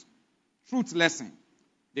truth lesson.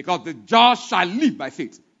 Because the just shall live by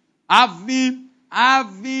faith. Having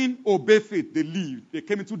obeyed faith, they lived. They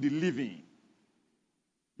came into the living.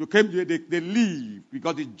 They live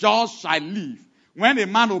because the just shall live. When a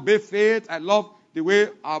man obeys faith, I love the way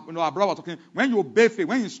our brother was talking. When you obey faith,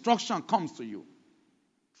 when instruction comes to you,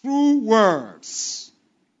 through words.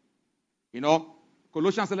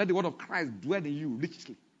 Colossians said, let the word of Christ dwell in you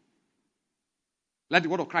richly. Let the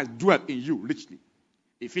word of Christ dwell in you richly.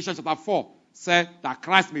 Ephesians chapter 4 said that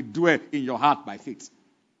Christ may dwell in your heart by faith.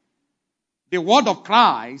 The word of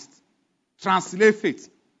Christ translates faith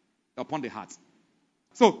upon the heart.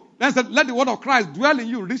 So, let the word of Christ dwell in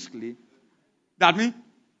you richly. That means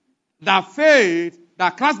that faith,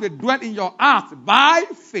 that Christ may dwell in your heart by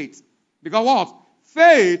faith. Because what?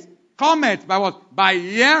 Faith cometh by what? By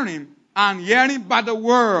hearing, and hearing by the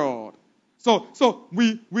word. So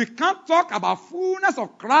we can't talk about fullness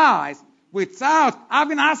of Christ without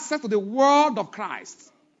having access to the word of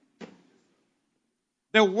Christ.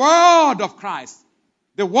 The word of Christ.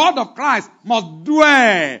 The word of Christ must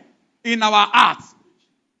dwell in our hearts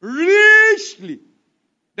richly.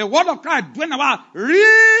 The word of Christ dwell in our hearts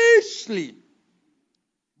richly.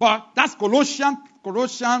 But that's Colossians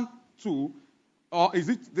 2, or is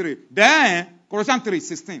it 3? Then Colossians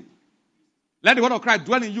 3:16. Let the word of Christ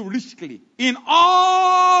dwell in you richly, in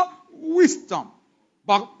all wisdom.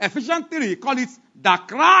 But Ephesians 3 call it that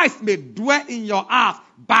Christ may dwell in your heart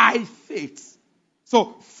by faith.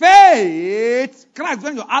 So faith, Christ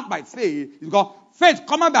dwell in your heart by faith, is because faith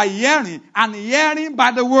comes by hearing, and hearing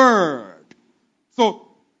by the word. So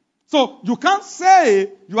you can't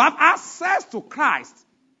say you have access to Christ,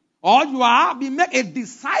 or you are being made a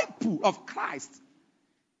disciple of Christ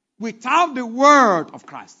without the word of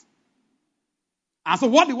Christ. And so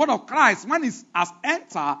what the word of Christ, when it has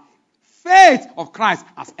entered, faith of Christ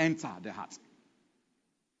has entered the heart.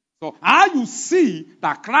 So how you see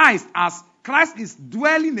that Christ is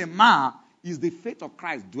dwelling in man is the faith of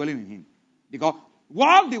Christ dwelling in him. Because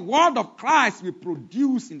what the word of Christ will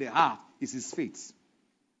produce in the heart is his faith.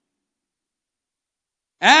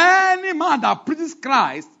 Any man that preaches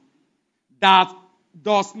Christ that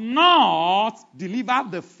does not deliver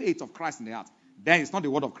the faith of Christ in the heart, then it's not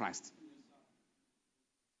the word of Christ.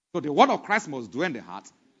 So the word of Christ must dwell in the heart.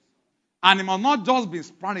 And it must not just be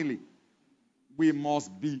sparingly. We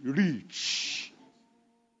must be rich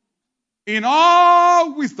in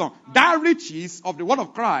all wisdom. That riches of the word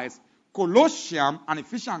of Christ, Colossians and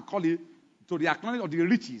Ephesians call it to the acknowledgement of the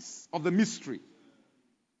riches of the mystery.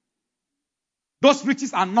 Those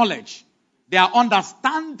riches are knowledge. They are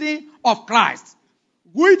understanding of Christ,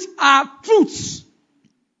 which are truths,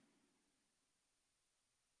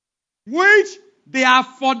 which they are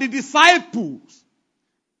for the disciples.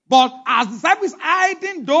 But as disciples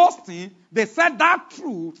hiding those things, they said that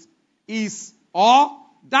truth is called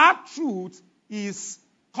the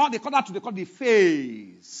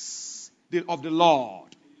face of the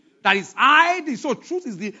Lord. That is hiding. So truth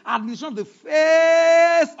is the admission of the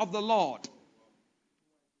face of the Lord.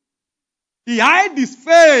 He hid his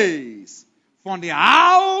face from the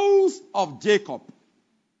house of Jacob.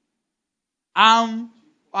 And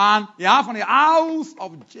from the house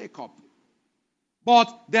of Jacob.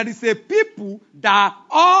 But there is a people that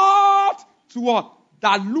ought to what?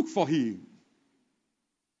 That look for him.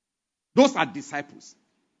 Those are disciples.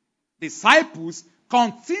 Disciples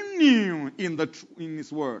continue in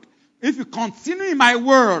his word. If you continue in my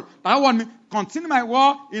word, that one continue my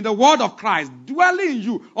word in the word of Christ, dwelling in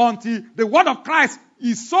you until the word of Christ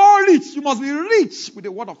is so rich. You must be rich with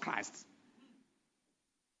the word of Christ.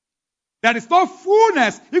 There is no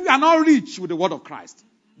fullness if you are not rich with the word of Christ.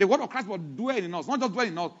 The word of Christ will dwell in us, not just dwell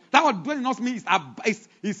in us. That word dwell in us means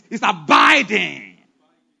it's abiding.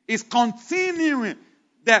 It's continuing.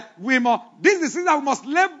 This is the thing that we must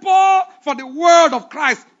labor for the word of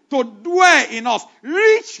Christ to dwell in us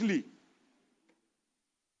richly.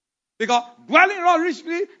 Because dwelling in us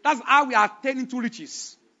richly, that's how we are attaining to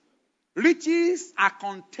riches. Riches are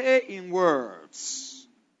contained in words.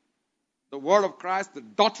 The word of Christ, the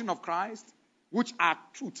doctrine of Christ, which are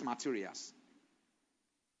truth materials.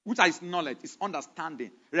 Which are his knowledge, his understanding,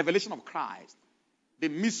 revelation of Christ, the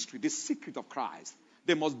mystery, the secret of Christ.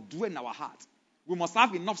 They must dwell in our heart. We must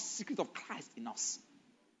have enough secret of Christ in us.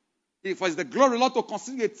 For it's the glory of the Lord to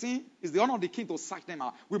consider a thing, it's the honor of the king to search them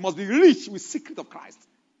out. We must be rich with secret of Christ.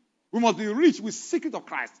 We must be rich with secret of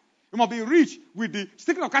Christ. We must be rich with the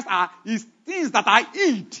secret of Christ is things that I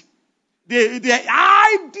eat. They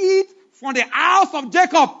hide it from the house of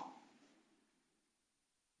Jacob.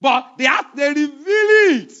 But they reveal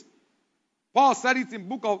it. Paul said it in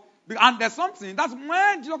book of, and there's something, that's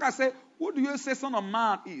when Jesus Christ said, who do you say Son of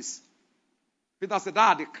Man is? Peter said,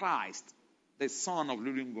 the Christ, the Son of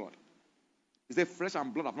living God. He said, flesh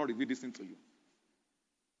and blood have not revealed this thing to you.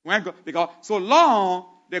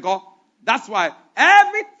 That's why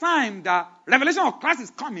every time the revelation of Christ is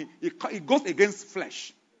coming, it goes against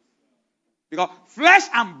flesh. Because flesh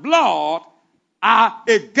and blood are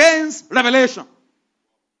against revelation.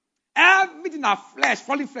 Everything that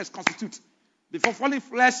fallen flesh constitutes. Before fallen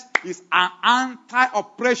flesh is an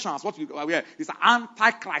anti-operation. That's what we are aware. It's an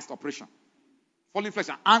anti-Christ operation. Fallen flesh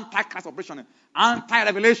is an anti-Christ operation.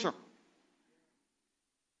 Anti-revelation.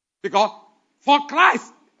 Because for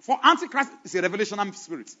Antichrist, it's a revelation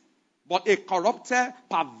spirit. But a corrupted,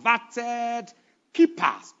 perverted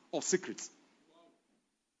keeper of secrets.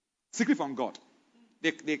 Secret from God.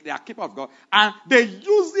 They are keeper of God. And they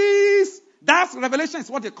use this. That revelation is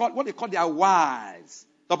what they call their wise.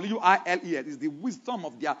 W-I-L-E-S. Is the wisdom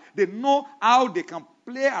of they know how they can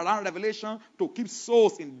play around revelation to keep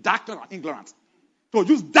souls in darkness and ignorance. To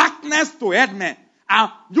use darkness to head men.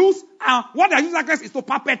 And what they use darkness is to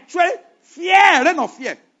perpetuate fear, reign of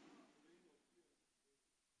fear.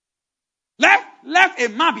 Let a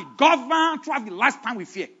man be governed throughout the lifetime with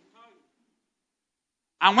fear.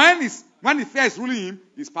 And when the fear is ruling him,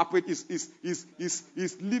 he's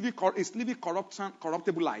living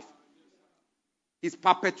corruptible life. He's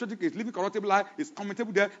perpetuating, he's living corruptible life, he's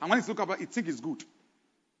commentable there, and when he's looking up, he thinks it's good.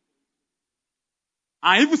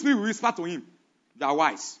 And evil spirit will whisper to him, you are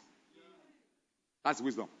wise. That's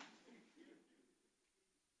wisdom.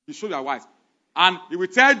 He show you are wise. And he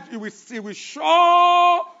will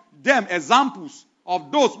show them examples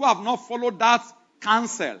of those who have not followed that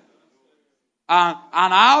counsel. And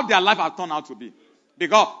how their life has turned out to be.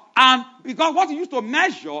 Because And because what he used to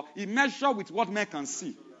measure, he measured with what men can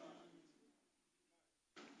see.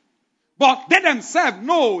 But they themselves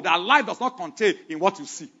know that life does not contain in what you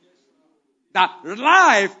see. That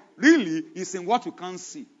life really is in what you can't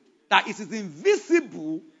see. That it is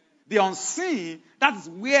invisible, the unseen, that is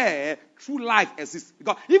where true life exists.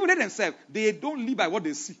 Because even they themselves, they don't live by what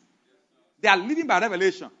they see. They are living by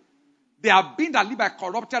revelation. They are being that live by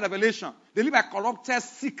corrupted revelation. They live by corrupted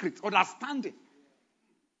secret, understanding.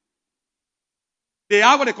 They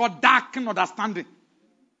have what they call darkened understanding.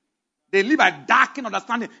 They live by darkened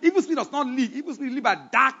understanding. Evil spirit does not live. Evil spirit live by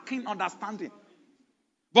darkened understanding.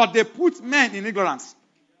 But they put men in ignorance.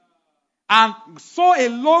 And so a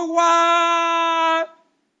lower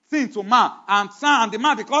thing to man. And the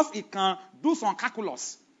man, because he can do some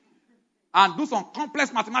calculus and do some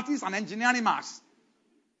complex mathematics and engineering maths,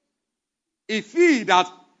 he feels that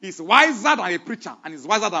he's wiser than a preacher and he's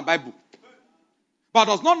wiser than Bible. But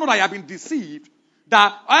does not know that he has been deceived.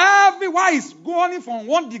 That why he's going from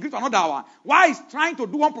one degree to another one, why he's trying to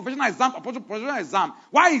do one professional exam or professional exam,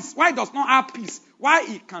 why he does not have peace, why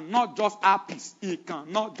he cannot just have peace, he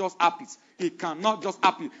cannot just have peace, he cannot just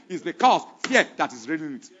have peace, it's because fear that is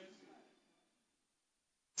reigning it.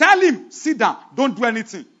 Tell him, sit down, don't do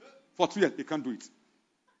anything. For 2 years, he can't do it.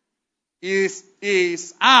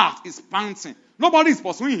 His heart is pouncing. Nobody is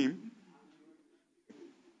pursuing him.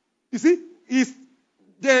 You see,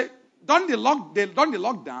 during the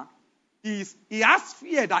lockdown, he has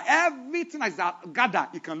fear that everything that is gathered,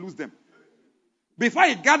 he can lose them. Before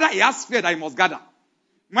he gather, he has fear that he must gather.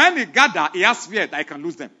 When he gather, he has fear that he can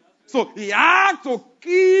lose them. So he has to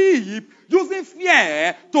keep using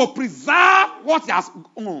fear to preserve what he has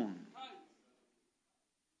owned.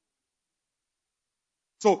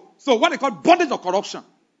 So what they call bondage of corruption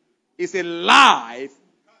is a life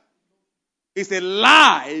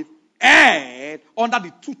held under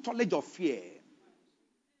the tutelage of fear.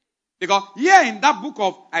 Because here in that book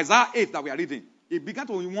of Isaiah 8 that we are reading, it began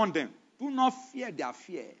to warn them, do not fear their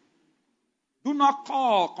fear. Do not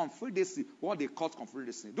call confederacy what they call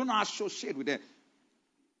confederacy. Do not associate with them.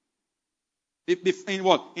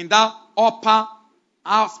 In that upper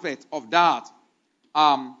aspect of that,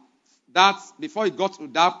 that's before he got to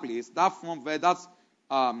that place, that from verse, that's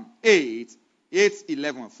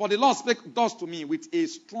 8:11. For the Lord spake thus to me with a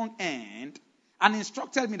strong hand, and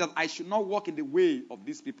instructed me that I should not walk in the way of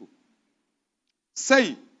these people,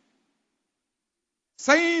 saying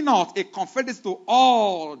not a confederacy to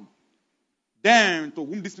all them to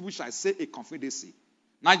whom these people shall say a confederacy.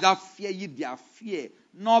 Neither fear ye their fear,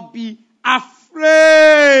 nor be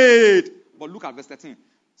afraid. But look at verse 13.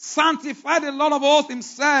 Sanctify the Lord of hosts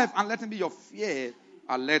himself, and let him be your fear,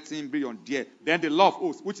 and let him be your dear. Then the Lord of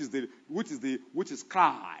hosts, which is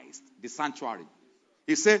Christ, the sanctuary.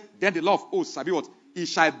 He said, then the Lord of hosts shall be what? It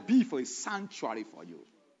shall be for a sanctuary for you.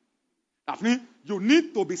 That means you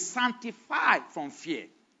need to be sanctified from fear.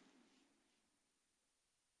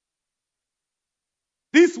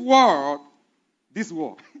 This world,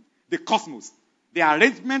 the cosmos, the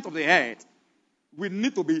arrangement of the earth, we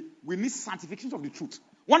need sanctification of the truth.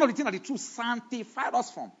 One of the things that the truth sanctified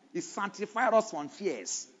us from is sanctified us from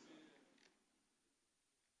fears.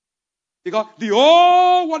 Because the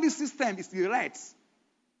whole worldly system is erect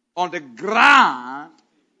on the ground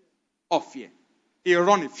of fear. Fear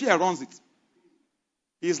runs it.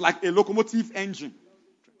 It's like a locomotive engine.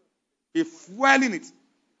 A fueling it.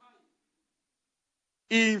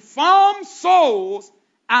 Informed souls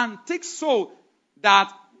and thick souls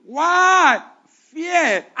that why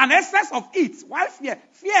fear, an essence of it, why fear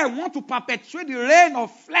want to perpetuate the reign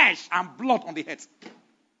of flesh and blood on the earth.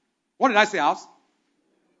 What did I say, house?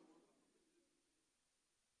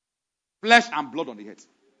 Flesh and blood on the earth.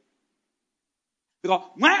 Because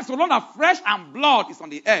when so long that flesh and blood is on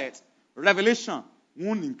the earth, revelation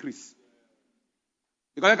won't increase.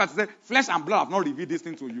 Because you can say, flesh and blood have not revealed this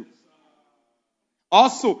thing to you.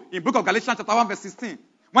 Also, in book of Galatians chapter 1 verse 16,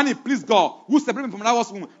 when it pleased God, who separated me from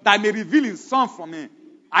that womb, that I may reveal his son from me,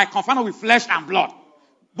 I confine her with flesh and blood.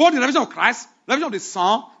 Both the revelation of Christ, revelation of the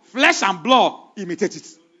Son, flesh and blood imitate it.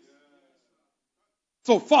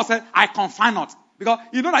 So first said, I confine not. Because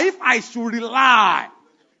you know that if I should recline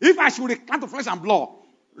to flesh and blood,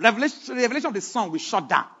 revelation of the Son will shut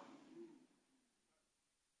down.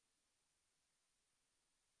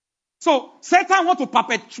 So Satan wants to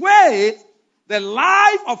perpetuate the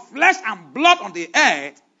life of flesh and blood on the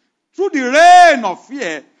earth through the reign of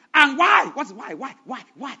fear. And why?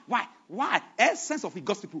 Why? Essence of the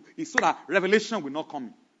gospel is so that revelation will not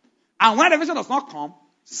come. And when revelation does not come,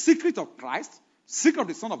 secret of Christ, secret of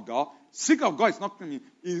the Son of God, secret of God is not coming.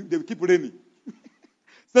 They will keep reigning.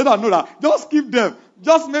 Say that, no, that. Just keep them.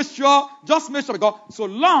 Just make sure because so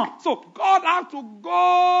long. So God had to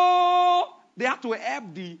go. They had to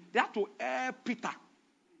help Peter.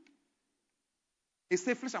 He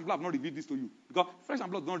said, flesh and blood have not revealed this to you. Because flesh and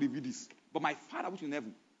blood do not reveal this. But my Father which is in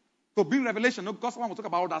heaven. So bring revelation, no, because someone will talk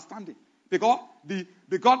about understanding. Because the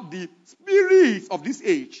spirit of this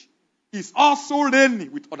age is also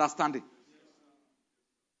reigning with understanding.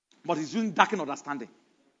 But it's using darkened understanding.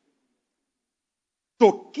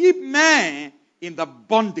 To keep men in the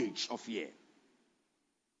bondage of fear.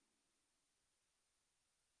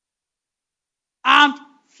 And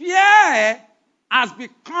fear has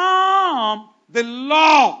become the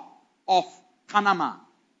law of carnal man.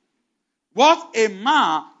 What a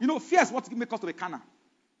man, fear is what makes us to be carnal.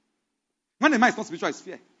 When a man is not spiritual, it's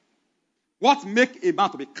fear. What makes a man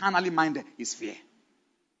to be carnally minded is fear.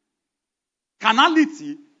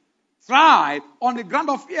 Carnality thrives on the ground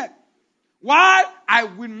of fear. Why I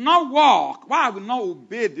will not walk, why I will not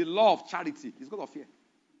obey the law of charity, it's because of fear.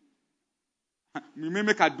 You may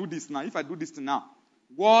make I do this now. If I do this now,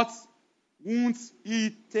 what won't he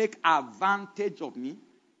take advantage of me?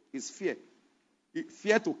 Is fear.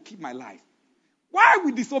 Fear to keep my life. Why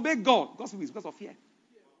we disobey God? Because of fear.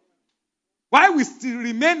 Why we still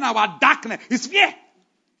remain in our darkness? It's fear.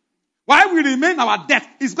 Why we remain in our death?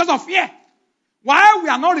 It's because of fear. Why we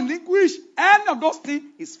are not relinquished any of those things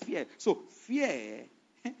is fear. So fear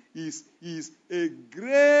is a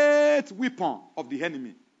great weapon of the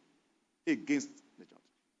enemy against the church.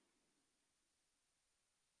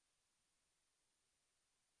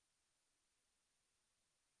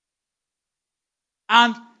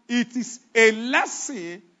 And it is a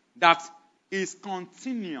lesson that is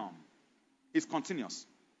continuum. It's continuous.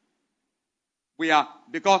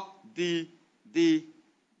 Because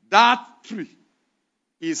that tree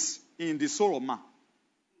is in the soul of man.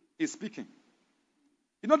 Is speaking.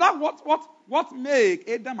 That what made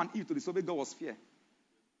Adam and Eve to disobey God was fear.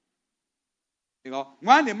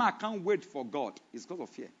 When a man can't wait for God, it's because of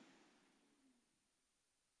fear.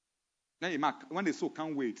 When the soul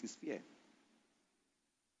can't wait, it's fear.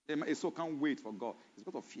 A soul can't wait for God, it's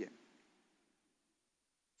because of fear.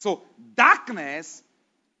 So darkness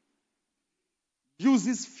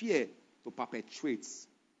uses fear to perpetuate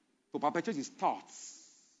his thoughts,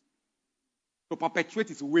 to perpetuate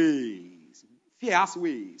his ways. Fear has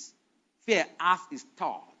ways. Fear has his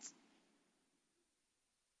thoughts.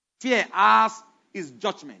 Fear has his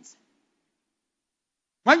judgments.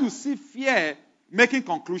 When you see fear making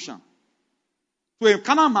conclusion, to a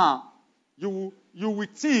carnal man, you will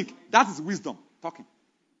think that is wisdom talking.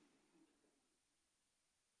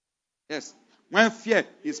 Yes. When fear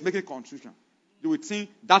is making conclusion, you will think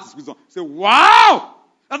that is wisdom. Say, wow!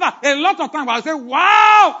 That's why a lot of times I say,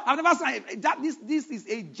 wow! I've never said that this is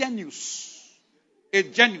a genius. A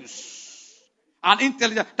genius. An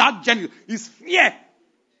intelligent. That genius is fear.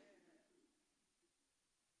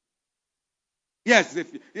 Yes, fear.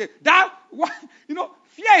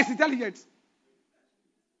 Fear is intelligence.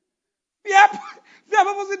 Fear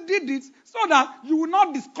purposely did it so that you will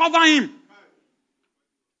not discover him.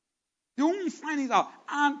 You won't find it out.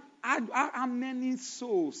 And how many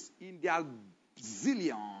souls in their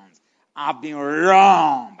zillions have been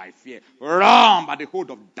wrong by fear, wrong by the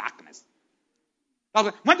hold of darkness.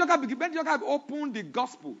 That's when God opened the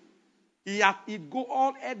gospel, he go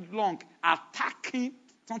all headlong attacking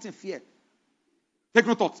something fear. Take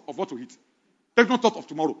no thought of what to eat. Take no thought of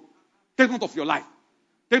tomorrow. Take no thought of your life.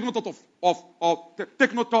 Take no thought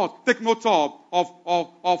take no thought of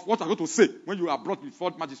what I'm going to say when you are brought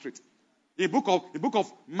before the magistrate. In the book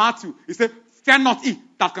of Matthew, it says, fear not he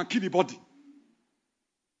that can kill the body.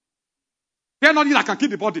 Fear not he that can kill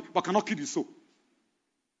the body, but cannot kill the soul.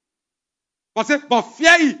 But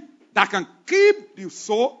fear he that can keep the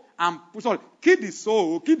soul and kill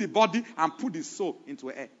the body and put the soul into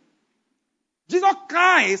air. Jesus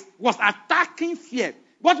Christ was attacking fear.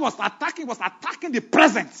 What was attacking the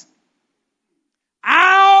present.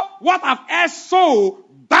 What have held soul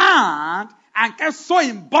bound and kept soul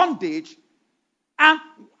in bondage. And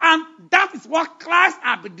that is what Christ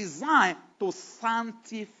had been designed to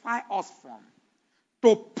sanctify us from.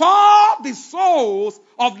 To pour the souls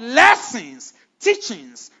of lessons,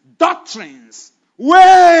 teachings, doctrines,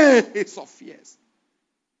 ways of fears.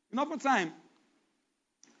 Another time,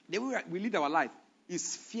 the way we lead our life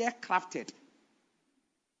is fear crafted.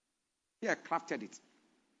 Fear crafted it.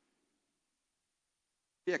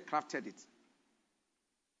 Fear crafted it.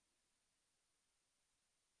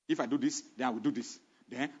 If I do this, then I will do this.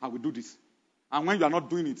 Then I will do this. And when you are not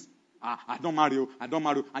doing it, I don't marry you, and you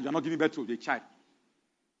are not giving birth to a child.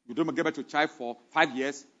 You don't give birth to a child for 5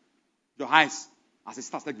 years. Your eyes as it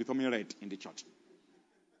starts becoming red in the church.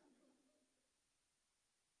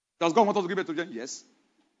 Does God want us to give birth to children? Yes.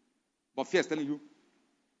 But fear is telling you,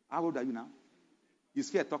 how old are you now? Is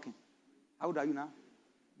fear talking? How old are you now?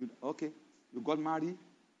 Okay. You got married,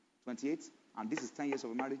 28, and this is 10 years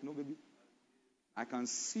of marriage. No, baby. I can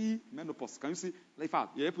see menopause. Can you see? In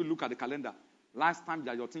fact, if you look at the calendar, last time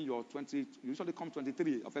that you're 20, you usually come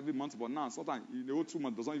 23 of every month, but now sometimes in the whole 2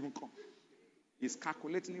 months doesn't even come. It's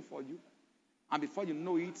calculating it for you. And before you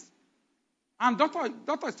know it, and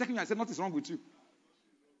doctor is checking you and saying nothing's wrong with you.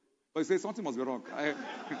 But he says something must be wrong.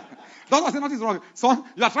 Doctor says nothing's wrong. So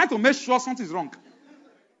you are trying to make sure something is wrong.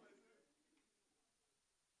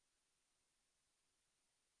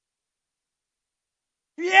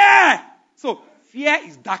 Fear. So fear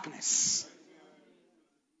is darkness.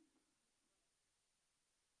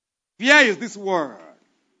 Fear is this word.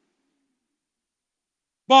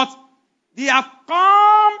 But they have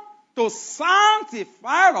come to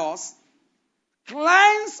sanctify us,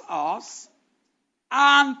 cleanse us,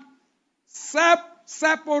 and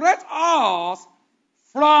separate us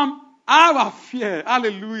from our fear.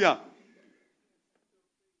 Hallelujah.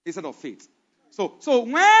 Instead of faith. So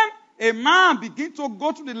when a man begins to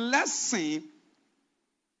go to the lesson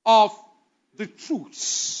of the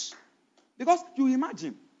truth, because you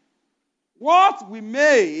imagine what we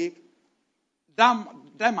make them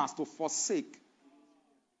as to forsake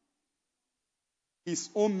his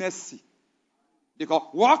own mercy. Because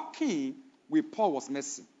walking with Paul was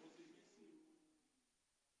mercy.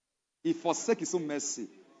 He forsake his own mercy.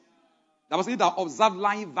 That was it that observed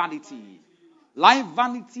lying vanity. Lying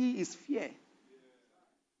vanity is fear.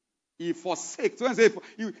 He forsake. So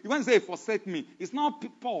when he say forsake me, it's not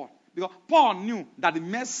Paul. Because Paul knew that the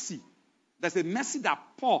mercy, there's a mercy that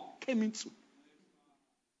Paul came into.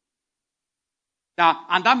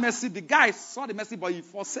 And that mercy, the guy saw the mercy, but he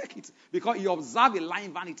forsake it because he observed a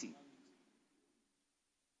lying vanity.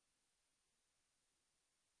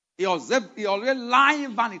 He already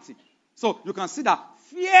lying vanity. So you can see that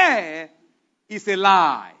fear is a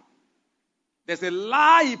lie. There's a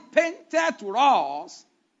lie painted to us,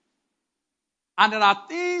 and there are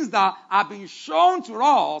things that are being shown to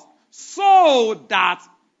us so that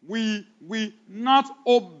we will not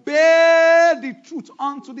obey the truth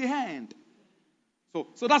unto the end.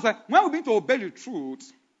 So that's why when we begin to obey the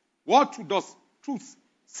truth, what truth does? Truth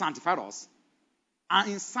sanctifies us.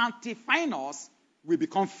 And in sanctifying us, we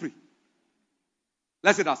become free.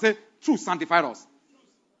 Let's say that. Say, truth sanctifies us.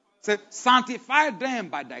 Say, sanctify them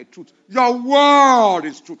by thy truth. Your word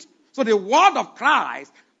is truth. So the word of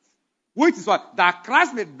Christ, which is what? That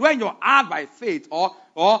Christ may dwell in your heart by faith, or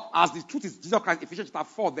as the truth is Jesus Christ, Ephesians chapter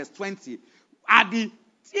 4, verse 20. At the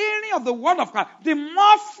hearing of the word of Christ, the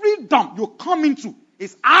more freedom you come into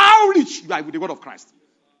is how rich you are with the word of Christ.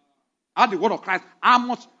 At the word of Christ,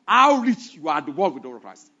 how rich you are the word with the word of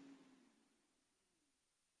Christ.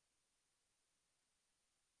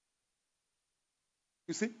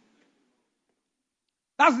 You see?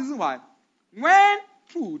 That's the reason why when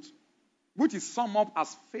truth, which is summed up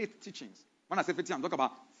as faith teachings, when I say faith teaching, I'm talking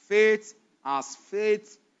about faith as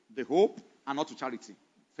faith, the hope, and not to charity.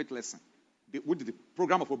 Faith lesson. Which is the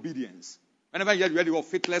program of obedience. Whenever you hear the word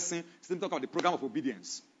faith lesson, still talk about the program of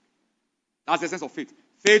obedience. That's the essence of faith.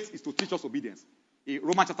 Faith is to teach us obedience.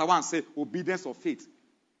 Romans chapter 1 says obedience of faith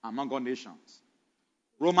among all nations.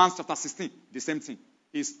 Romans chapter 16, the same thing,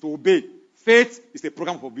 is to obey. Faith is a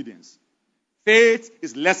program of obedience. Faith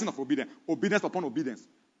is lesson of obedience. Obedience upon obedience.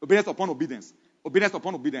 Obedience upon obedience. Obedience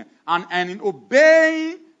upon obedience. And in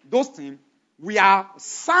obeying those things, we are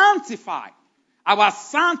sanctified. Our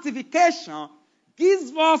sanctification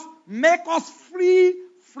makes us free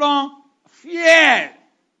from fear.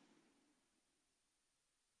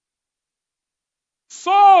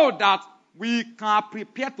 So that we can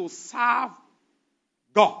prepare to serve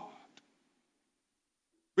God.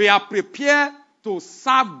 We are prepared to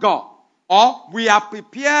serve God. Or we are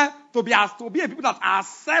prepared to be a people that are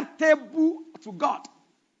acceptable to God.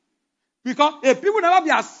 Because a people never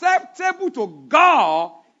be acceptable to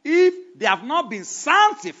God if they have not been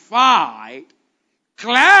sanctified,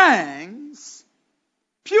 cleansed,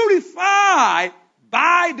 purified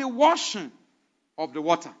by the washing of the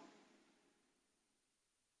water.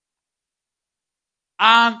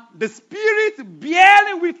 And the Spirit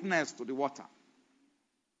bearing witness to the water.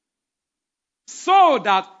 So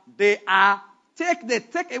that they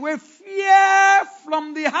take away fear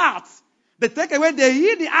from the heart. They take away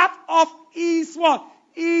the heart of his what?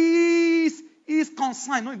 His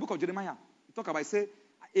concern. No, in the book of Jeremiah, he talk about, say,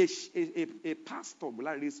 a pastor will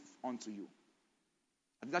I raise unto you.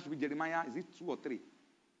 I think that should be Jeremiah, is it 2 or 3?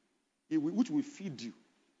 Which will feed you.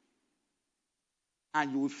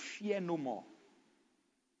 and you will fear no more.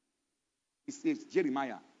 It says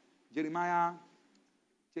Jeremiah.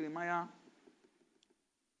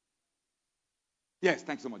 Yes,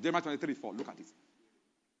 thank you so much. Jeremiah 23:4. Look at it.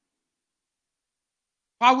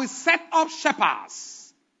 For we set up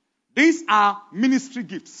shepherds. These are ministry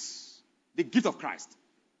gifts. The gift of Christ.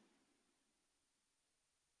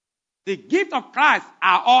 The gift of Christ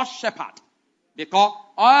are all shepherd. Because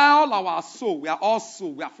all our soul, we are all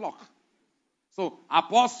soul, we are flock. So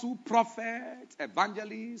apostle, prophet,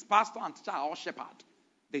 evangelist, pastor, and teacher are all shepherd.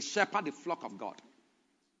 They shepherd the flock of God.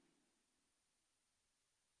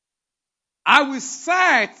 I will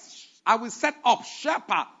set up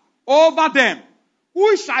shepherd over them,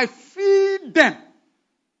 who shall feed them.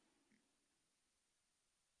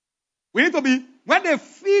 We need to be, when they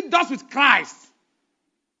feed us with Christ,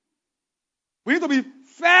 we need to be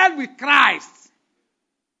fed with Christ.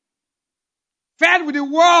 Fed with the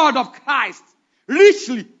word of Christ.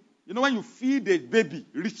 Richly. You know when you feed a baby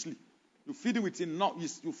richly, you feed it with enough,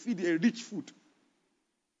 you feed it a rich food.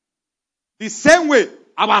 The same way,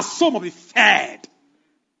 our soul must be fed.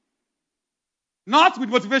 Not with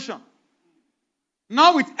motivation.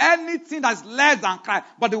 Not with anything that's less than Christ.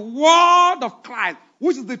 But the word of Christ,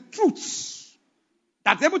 which is the truth,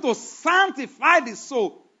 that's able to sanctify the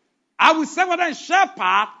soul. I will say whether in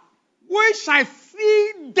shepherd, we shall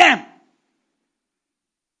feed them.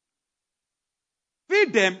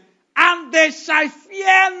 Feed them, and they shall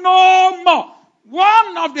fear no more.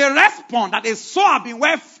 One of the response that a soul has been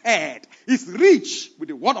well fed is rich with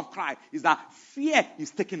the word of Christ is that fear is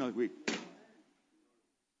taken away.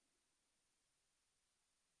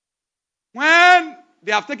 When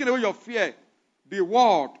they have taken away your fear, the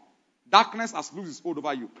world, darkness has lost its hold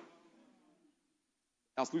over you. It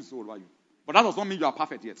has lost its hold over you. But that does not mean you are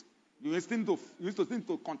perfect yet. You still need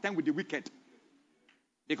to contend with the wicked.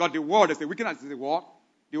 Because the world, there's the wickedness in the world.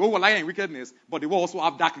 The world will lie in wickedness, but the world also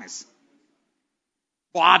have darkness.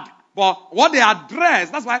 But what they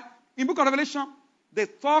address, that's why in book of Revelation, they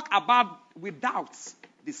talk about without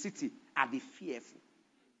the city are the fearful.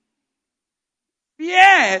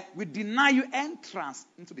 Fear will deny you entrance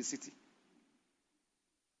into the city.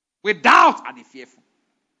 Without are the fearful.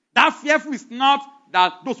 That fearful is not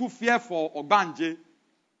that those who fear for Ogbanje,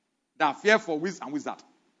 that fear for wizard and wizard.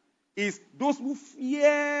 Is those who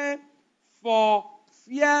fear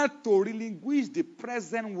to relinquish the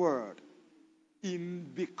present world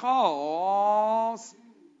because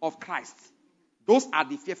of Christ. Those are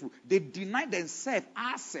the fearful. They deny themselves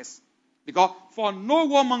access. Because for no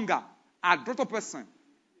warmonger, a daughter person,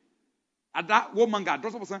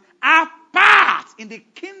 are part in the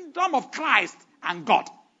kingdom of Christ and God.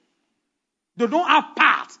 They don't have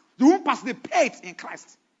part. They won't participate in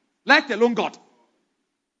Christ, let alone God.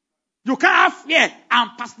 You can't have fear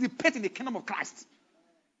and participate in the kingdom of Christ.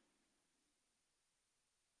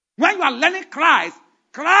 When you are learning Christ,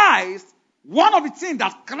 one of the things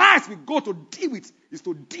that Christ will go to deal with is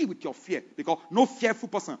to deal with your fear. Because no fearful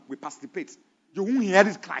person will participate. You won't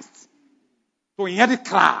inherit Christ. To inherit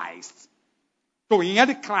Christ.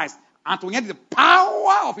 And to inherit the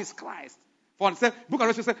power of his Christ. For the book of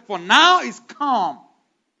Revelation says, for now is come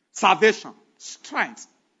salvation, strength,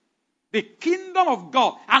 the kingdom of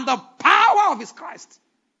God, and the power of his Christ.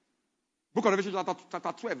 Book of Revelation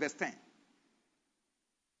chapter 12, verse 10.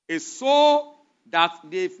 Is so that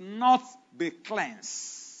they've not been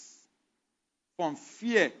cleansed from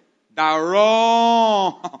fear that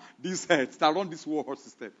run these heads, that run this world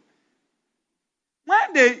system.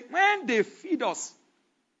 When they feed us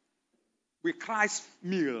with Christ's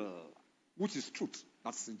meal, which is truth,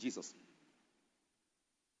 that's in Jesus.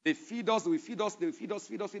 They feed us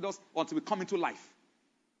until we come into life.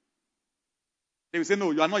 They will say,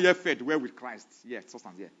 no, you are not yet fed well with Christ. Yes,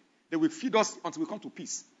 substance here. They will feed us until we come to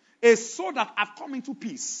peace. A soul that have come into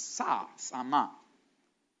peace, sirs and man,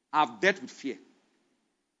 have dealt with fear.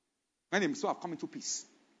 When a soul have come into peace.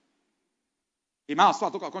 A man or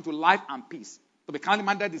soul have come to life and peace. To be carnally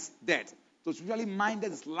minded is dead. So spiritually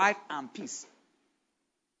minded is life and peace.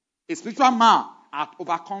 A spiritual man has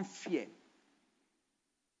overcome fear.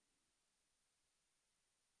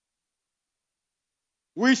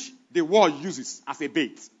 Which the world uses as a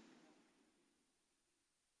bait.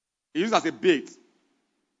 It uses as a bait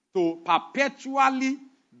to perpetually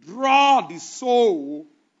draw the soul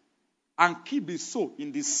and keep the soul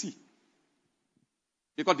in the sea.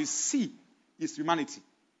 Because the sea is humanity.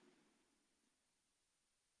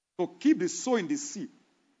 To keep the soul in the sea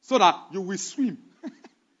so that you will swim.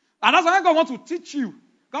 And that's why God wants to teach you.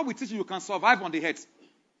 God will teach you can survive on the earth.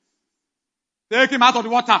 Take him out of the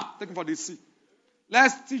water. Take him for the sea.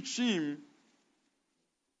 Let's teach him.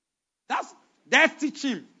 Let's teach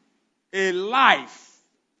him a life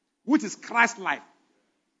which is Christ's life.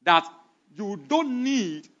 That you don't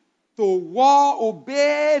need to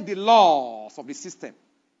obey the laws of the system.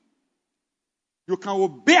 You can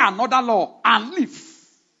obey another law and live.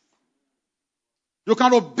 You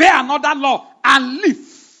can obey another law and live.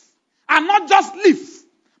 And not just live,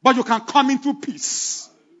 but you can come into peace.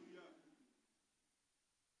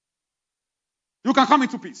 You can come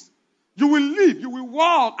into peace. You will live, you will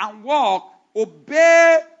walk and walk,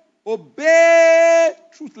 obey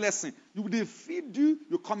truth lesson. You will feed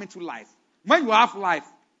you come into life. When you have life,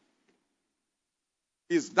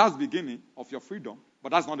 that's the beginning of your freedom,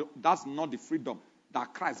 but that's not the freedom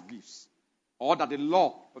that Christ gives, or that the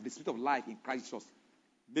law of the Spirit of life in Christ Jesus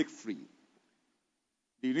make free.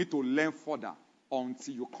 You need to learn further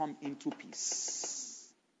until you come into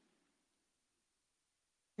peace.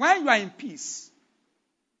 When you are in peace,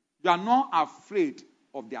 you are not afraid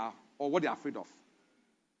of what they are afraid of.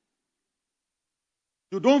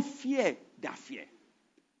 You don't fear their fear.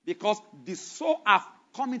 Because the soul have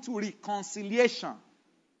come into reconciliation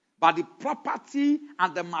by the property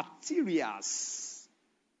and the materials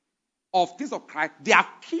of things of Christ. They are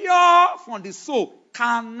pure from the soul.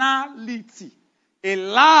 Carnality. A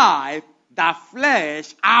life that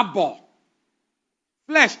flesh abhor.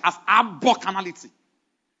 Flesh has abhor carnality.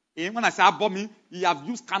 And when I say abhor, mean you have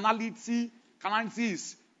used carnality. Carnality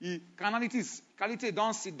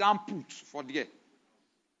don't sit down put for there.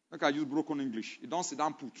 Like I use broken English. It don't sit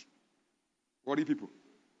down put. Worry people.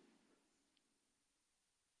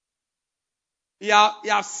 He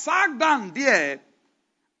has sat down there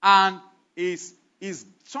and is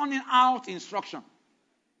churning out instruction.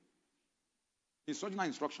 He's churning out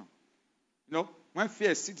instruction. You know, when fear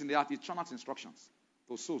is sitting there, he churns out instructions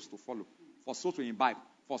for souls to follow, for souls to imbibe,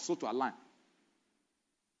 for souls to align.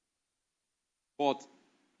 But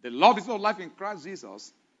the love of life in Christ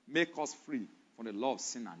Jesus makes us free from the law of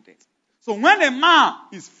sin and death. So when a man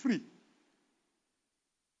is free,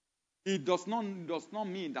 it does not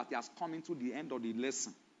mean that he has come into the end of the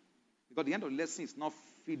lesson. Because the end of the lesson is not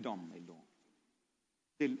freedom alone.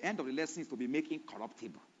 The end of the lesson is to be made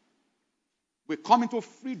incorruptible. We come into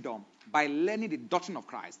freedom by learning the doctrine of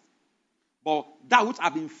Christ. But that which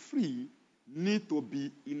have been free need to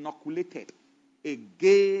be inoculated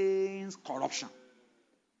against corruption.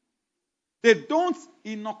 They don't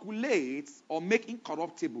inoculate or make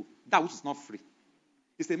incorruptible that which is not free.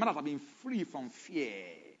 It's the man that have been free from fear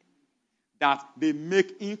that they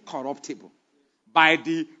make incorruptible by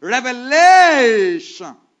the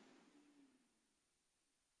revelation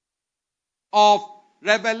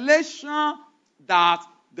that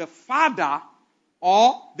the Father,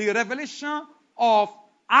 or the revelation of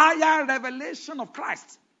higher revelation of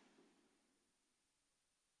Christ.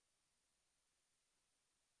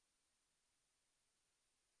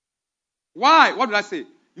 Why? What did I say? You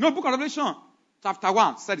know, book of Revelation, chapter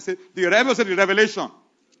 1, said the revelation.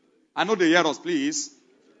 I know they hear us, please.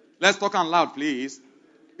 Let's talk out loud, please.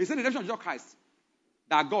 He said the revelation of Jesus Christ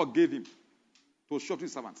that God gave him to show to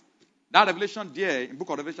his servants. That revelation there in book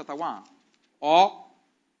of Revelation chapter 1, or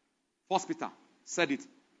 1 Peter said it.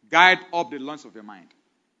 Guide up the loins of your mind.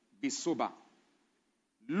 Be sober.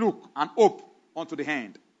 Look and hope unto the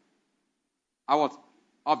hand. Of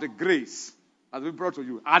the grace that will be brought to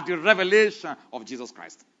you at the revelation of Jesus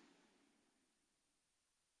Christ.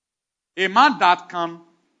 A man that can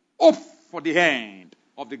hope for the hand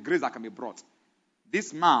of the grace that can be brought.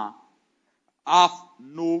 This man have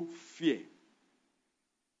no fear.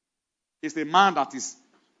 It's a man that is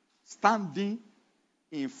standing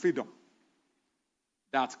in freedom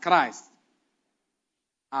that Christ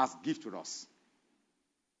has given to us.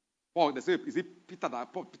 Paul, they say, is it Peter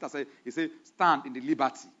that Peter said? He said, stand in the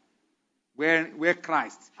liberty where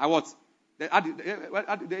Christ. Where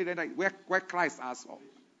Christ has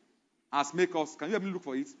made us. Can you help me look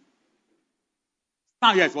for it?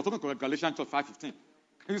 Stand. Yes, we're talking about Galatians church 5:15. Can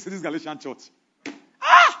you see this Galatians church? It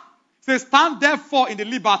says, stand therefore in the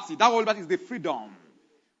liberty. That word liberty is the freedom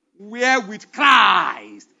wherewith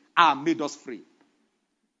Christ has made us free.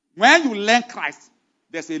 When you learn Christ,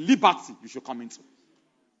 there's a liberty you should come into.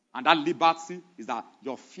 And that liberty is that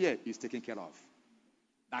your fear is taken care of.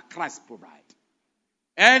 That Christ provides.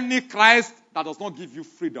 Any Christ that does not give you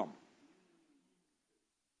freedom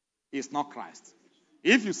is not Christ.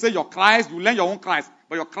 If you say you're Christ, you learn your own Christ,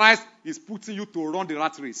 but your Christ is putting you to run the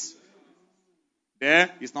rat race,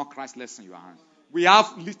 there is not Christ's lesson you are on. We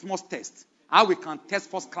have litmus test. How we can test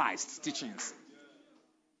for Christ's teachings.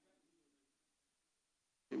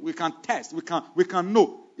 We can test. We can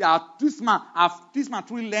know. Yeah, this man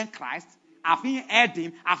truly learned Christ. Have he heard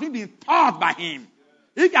him? Have he been taught by him?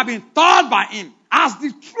 If you have been taught by him, as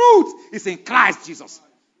the truth is in Christ Jesus.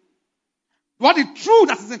 What the truth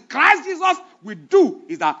that is in Christ Jesus will do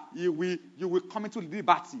is that you will come into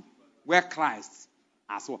liberty where Christ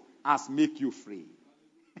has make you free.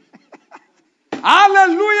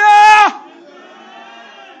 Hallelujah!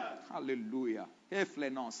 Hallelujah.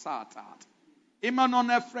 Heflenon satat. Imanon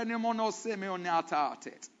efrenimono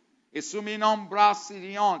semeonatat. Isuminon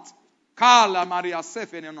brasiliont. Kala Maria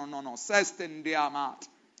sefenino no sesten diamat.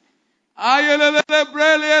 Ayelele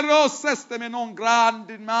brele roseste non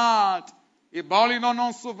grandi mat. Ibolino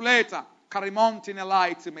non suvleta. Carimonti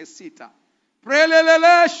nell'ait mesita.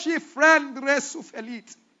 Prelelele shi friend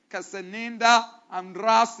resufelit. Caseninda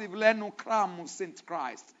andrasi vlenu cramus in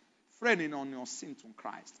Christ. Frenin on your sintum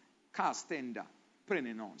Christ. Castenda.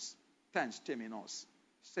 Preninons. Tens teminos.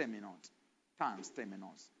 Seminot. Tans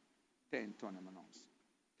teminos. Tentonemenos.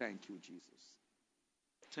 Thank you, Jesus.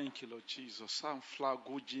 Thank you, Lord Jesus. San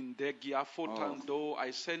flagujin degia fotando,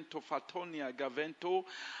 I sento fatonia gavento,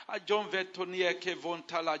 a John vetonia che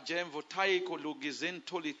vontala gem votai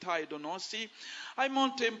colugizento litai donosi, I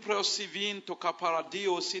montem prosivinto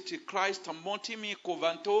caparadio city Christ, a montimi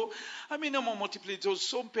covanto, I mean mo multiplito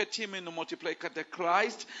som petime no multiplicate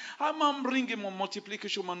Christ, I mam bringing mo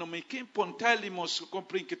multiplication manomikim, pontelimos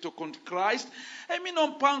comprinquito con Christ, I mean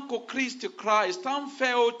on panco Christ, am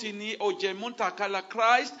feotini o gemunta cala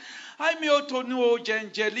Christ, I me oto nuo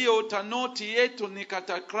gengeli ota noti eto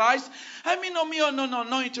nikata Christ. I mean no mio non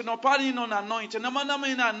anointing, no pari non anointing, no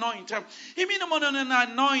manamina anointing. I mean no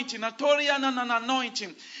anointing, a toria non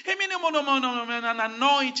anointing. I mean no anointing, I mean no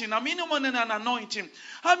anointing. I mean no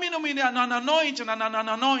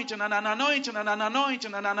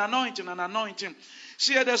anointing, an anointing.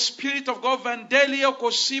 See the Spirit of God, Vandelio,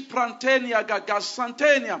 Cosi, Prantenia,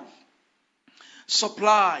 Gagasantenia.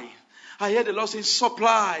 Supply. I hear the Lord saying,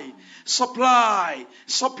 supply, supply,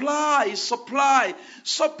 supply, supply,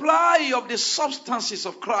 supply of the substances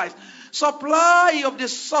of Christ. Supply of the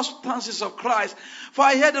substances of Christ. For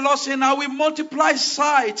I hear the Lord saying, I will multiply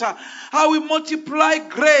sight, I will multiply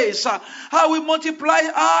grace, I will multiply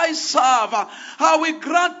eye serve, I will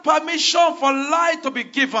grant permission for light to be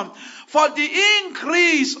given, for the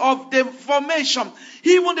increase of the information,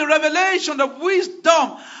 even the revelation of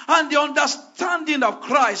wisdom and the understanding of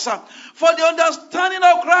Christ. For the understanding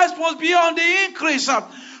of Christ must be on the increase,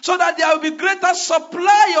 so that there will be greater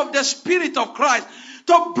supply of the Spirit of Christ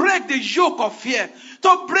to break the yoke of fear.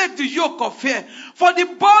 To break the yoke of fear. For the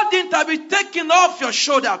burden to be taken off your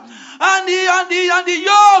shoulder. And the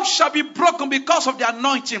yoke shall be broken because of the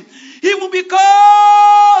anointing. Even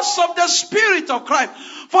because of the Spirit of Christ.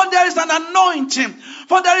 For there is an anointing.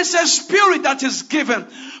 For there is a spirit that is given.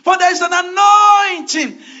 For there is an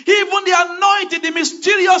anointing. Even the anointing, the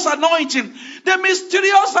mysterious anointing. The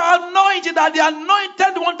mysterious anointing that the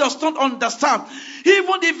anointed one does not understand.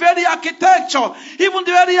 Even the very architecture, even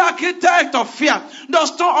the very architect of fear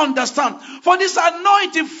does not understand. For this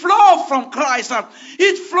anointing flows from Christ.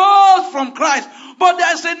 It flows from Christ. But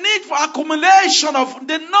there is a need for accumulation of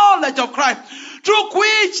the knowledge of Christ, through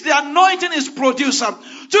which the anointing is produced,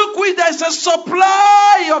 through which there is a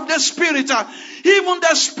supply of the Spirit, even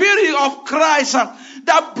the Spirit of Christ,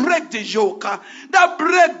 that break the yoke, that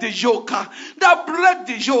break the yoke, that break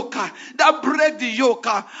the yoke, that break the yoke.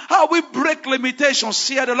 How we break limitations.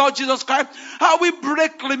 See the Lord Jesus Christ. How we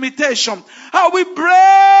break limitation. How we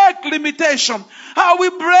break limitation. How we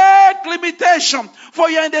break limitation. For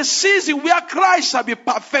you're in the season where Christ shall be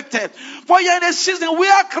perfected. For you're in the season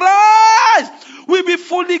where Christ will be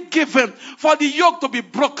fully given, for the yoke to be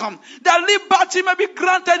broken, that liberty may be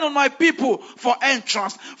granted on my people for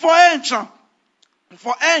entrance, for entrance.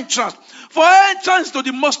 For entrance to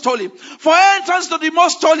the most holy, for entrance to the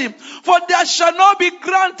most holy, for there shall not be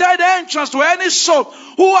granted entrance to any soul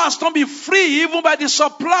who has not been free, even by the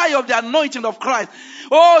supply of the anointing of Christ.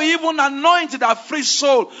 Oh, even anointed a free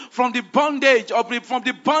soul from the bondage of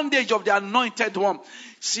the anointed one.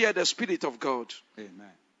 See the Spirit of God.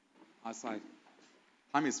 Amen. As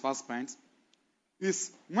time is fast spent, is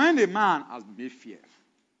when a man has been made fear.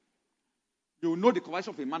 You know the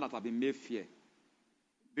conversion of a man that has been made fear.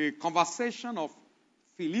 The conversation of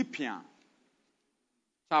Philippians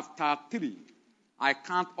chapter 3, I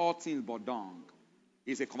count all things but dung,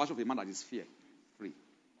 is a conversion of a man that is fear free.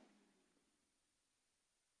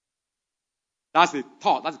 That's a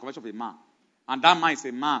thought, that's a conversion of a man. And that man is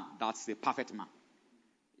a man that's a perfect man.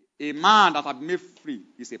 A man that has been made free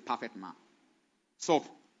is a perfect man. So,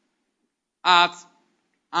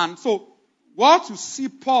 what you see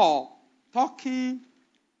Paul talking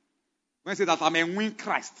when he says that I may win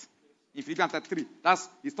Christ in Philippians 3,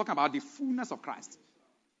 he's talking about the fullness of Christ.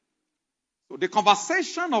 So the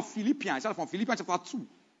conversation of Philippians, from Philippians chapter 2.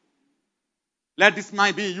 Let this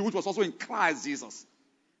mind be in you, which was also in Christ Jesus.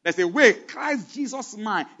 There's a way, Christ Jesus'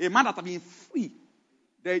 mind, a man that has been free.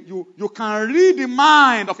 That you can read the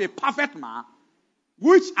mind of a perfect man,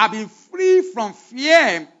 which have been free from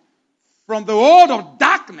fear, from the world of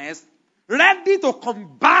darkness, ready to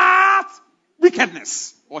combat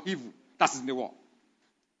wickedness or evil that is in the world,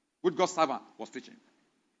 which God's servant was teaching.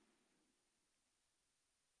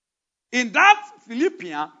 In that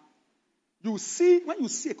Philippians, you see, when you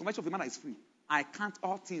see a conversion of a man that is free, I count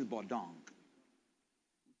all things but dung.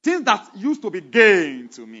 Things that used to be gain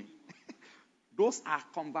to me. Those are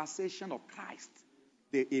conversation of Christ,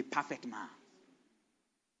 a perfect man.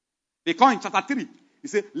 Because in chapter 3, he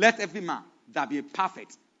said, let every man that be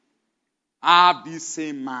perfect have the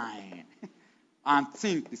same mind. And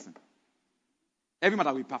think, listen. Every man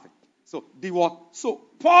that will be perfect. So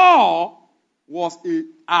Paul was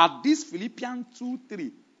at this Philippians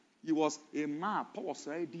 2:3, he was a man. Paul was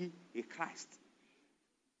already a Christ.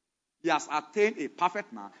 He has attained a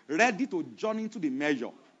perfect man, ready to journey into the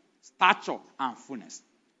measure, stature, and fullness.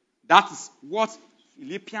 That is what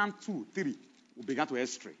Philippians 2:3 will begin to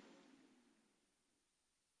illustrate.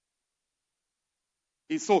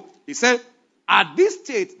 So he said, at this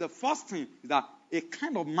state, the first thing is that a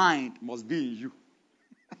kind of mind must be in you,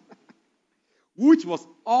 which was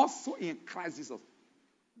also in Christ Jesus.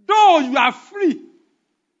 Though you are free,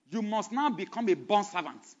 you must now become a bond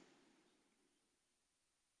servant.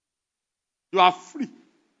 You are free.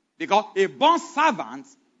 Because a bond servant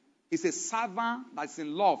is a servant that's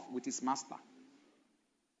in love with his master.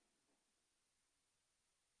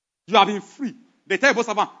 You have been free. They tell a bond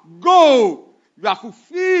servant, go. You have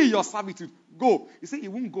fulfilled your servitude. Go. He said he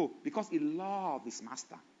won't go because he loves his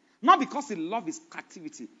master. Not because he loves his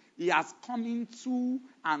captivity. He has come into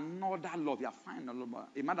another love. You have found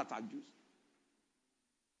a man that abused.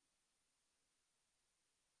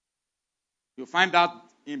 You find that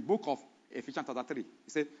in book of Ephesians chapter 3. He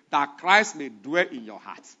said, that Christ may dwell in your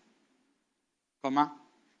heart.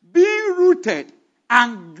 Being rooted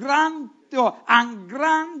and grounded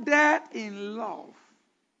in love.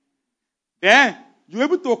 Then you're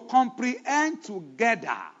able to comprehend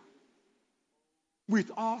together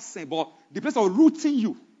with all saints. But the place of rooting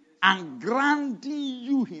you and grounding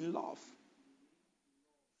you in love.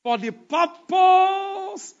 For the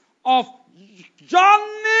purpose of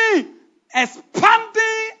journey,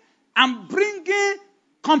 expanding and bringing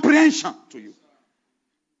comprehension to you.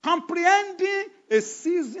 Comprehending a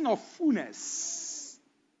season of fullness.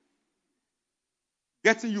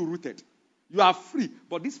 Getting you rooted. You are free.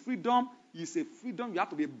 But this freedom is a freedom you have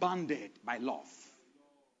to be bounded by love.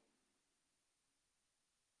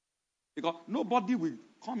 Because nobody will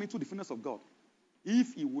come into the fullness of God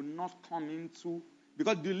if he will not come into...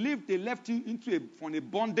 Because they left you from a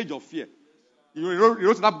bondage of fear. He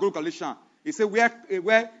wrote that book of Galatians. He said, where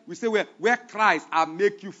Christ will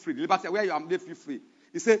make you free. The liberty where you have made you free.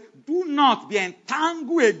 He said, do not be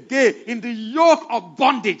entangled again in the yoke of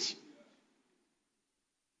bondage.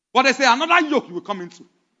 But they say another yoke you will come into.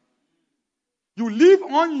 You leave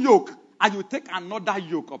one yoke and you take another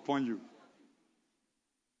yoke upon you.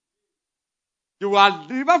 You are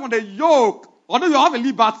delivered from the yoke, although you have a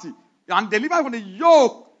liberty, and delivered from the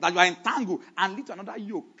yoke that you are entangled and lead to another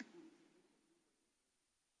yoke.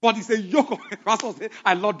 But it's a yoke of pastor say,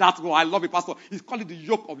 I love that one. I love a pastor. He's called it the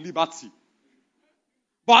yoke of liberty.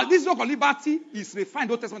 But this yoke of liberty is refined in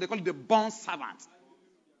the Old Testament. They call it the bond servant.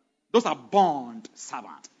 Those are bond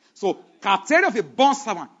servants. So, criteria of a bond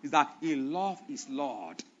servant is that he loves his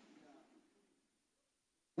Lord.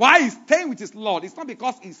 Why he's staying with his Lord? It's not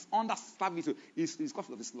because he's under service. It's because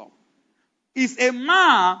of his love. It's a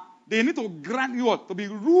man, they need to grant you to be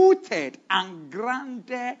rooted and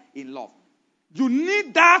grounded in love. You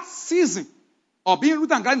need that season of being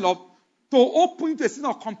rooted and grounded in love to open to a season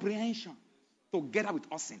of comprehension together with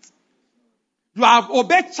us saints. You have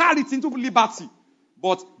obeyed charity into liberty,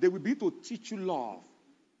 but they will be to teach you love.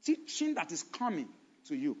 Teaching that is coming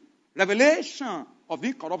to you. Revelation of the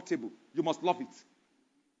incorruptible. You must love it.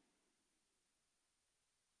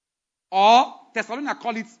 Or Thessalonians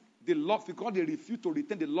call it the love because they refuse to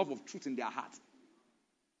retain the love of truth in their heart.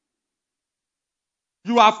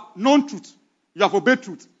 You have known truth. You have obeyed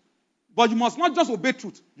truth. But you must not just obey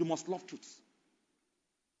truth. You must love truth.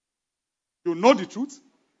 You know the truth.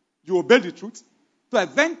 You obey the truth. So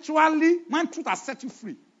eventually, when truth has set you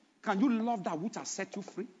free, can you love that which has set you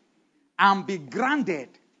free? And be grounded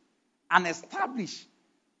and established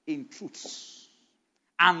in truth.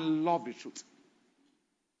 And love the truth.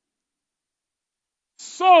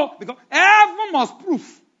 So, because heaven must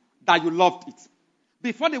prove that you loved it.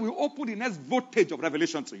 before they will open the next voltage of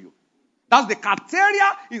revelation to you. That's the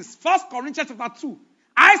criteria in 1 Corinthians chapter 2.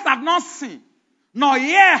 Eyes have not seen, nor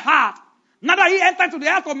ear heard, neither he entered into the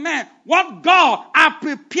heart of man what God had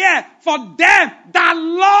prepared for them that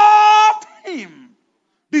loved him.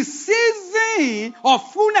 The season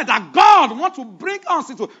of fullness that God wants to bring us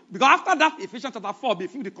into. Because after that, Ephesians chapter 4, be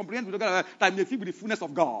filled with the comprehension that may filled with the fullness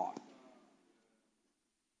of God.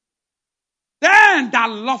 Then that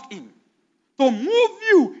loved him. To move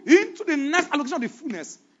you into the next allocation of the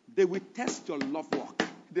fullness, they will test your love work.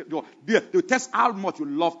 They will test how much you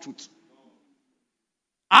love truth.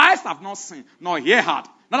 Eyes have not seen, nor ear heard,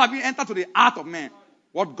 nor have you entered to the heart of man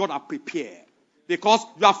what God has prepared. Because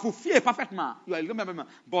you have fulfilled a perfect man. You are a perfect man.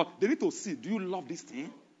 But they need to see, do you love this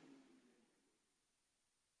thing?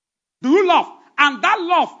 Do you love? And that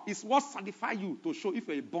love is what sanctifies you to show if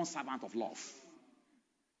you're a born servant of love.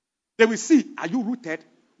 They will see, are you rooted?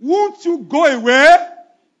 Won't you go away?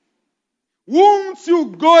 Won't you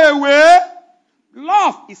go away?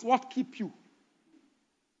 Love is what keeps you.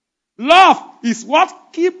 Love is what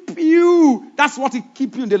keeps you. That's what will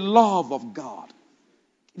keep you in the love of God.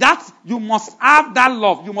 That you must have that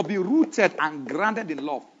love. You must be rooted and grounded in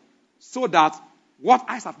love. So that what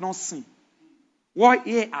eyes have not seen, what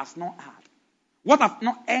ear has not heard, what have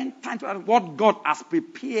not entered into what God has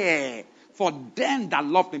prepared for them that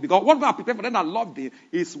love him. Because what God has prepared for them that love him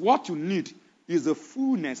is what you need, is the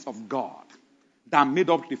fullness of God that made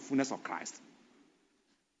up the fullness of Christ.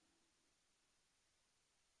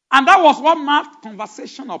 And that was what marked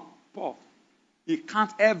conversation of Paul. He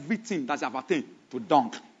counts everything that he has attained to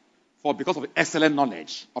dunk because of the excellent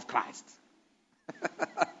knowledge of Christ.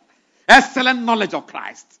 Excellent knowledge of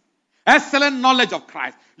Christ. Excellent knowledge of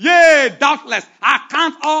Christ. Yea, doubtless, I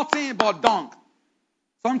count all things but dunk.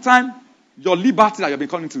 Sometimes your liberty that you've been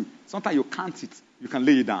calling to, sometimes you can't it. You can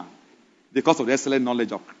lay it down because of the excellent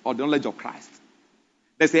knowledge of Christ.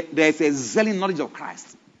 There's a zealous knowledge of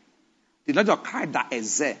Christ. The knowledge of Christ that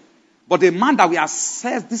is there. But the man that we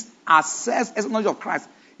assess as knowledge of Christ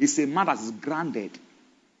is a man that is grounded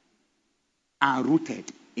and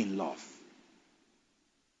rooted in love.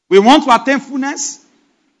 We want to attain fullness,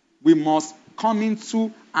 we must come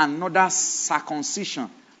into another circumcision,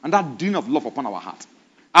 another dealing of love upon our heart.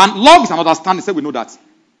 And love is an understanding, say we know that.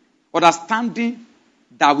 Understanding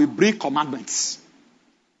that we bring commandments.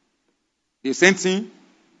 The same thing,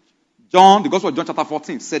 the Gospel of John chapter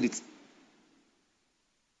 14 said it.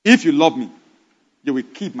 If you love me, you will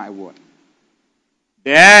keep my word.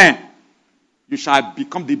 Then you shall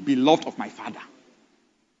become the beloved of my Father.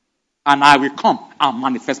 And I will come and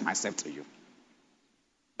manifest myself to you.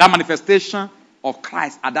 That manifestation of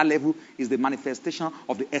Christ at that level is the manifestation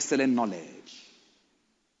of the excellent knowledge.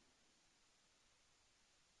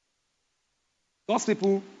 God's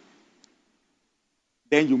people,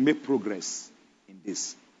 then you make progress in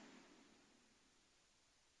this.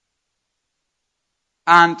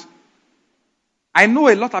 And I know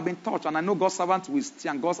a lot have been touched, and I know God's servant will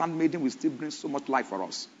still, and God's handmaiden will still bring so much light for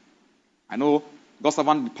us. I know God's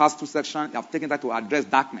servant in the past two sections have taken that to address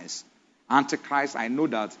darkness. Antichrist, I know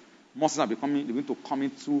that most are going to come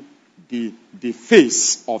into the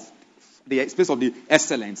space of the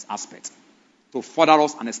excellence aspect to further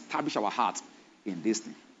us and establish our heart in this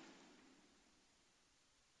thing.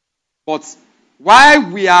 But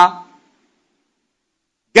while we are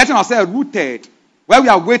getting ourselves rooted, while we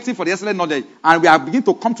are waiting for the excellent knowledge, and we are beginning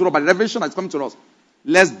to come to us by the revelation that's coming to us,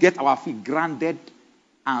 let's get our feet grounded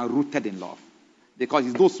and rooted in love. Because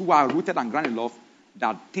it's those who are rooted and grounded in love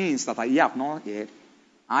that things that ear have not heard,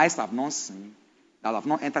 eyes have not seen, that have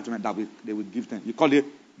not entered to them, that they will give them. You call it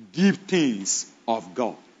deep things of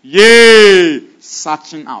God. Yea,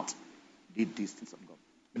 searching out the deep things of God.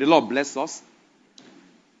 May the Lord bless us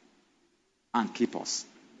and keep us.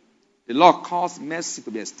 The Lord cause mercy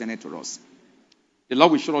to be extended to us. The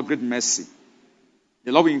Lord will show us great mercy.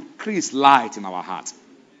 The Lord will increase light in our heart.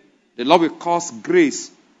 The Lord will cause grace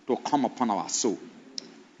to come upon our soul.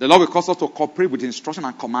 The Lord will cause us to cooperate with the instruction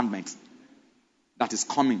and commandment that is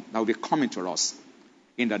coming, that will be coming to us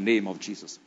in the name of Jesus.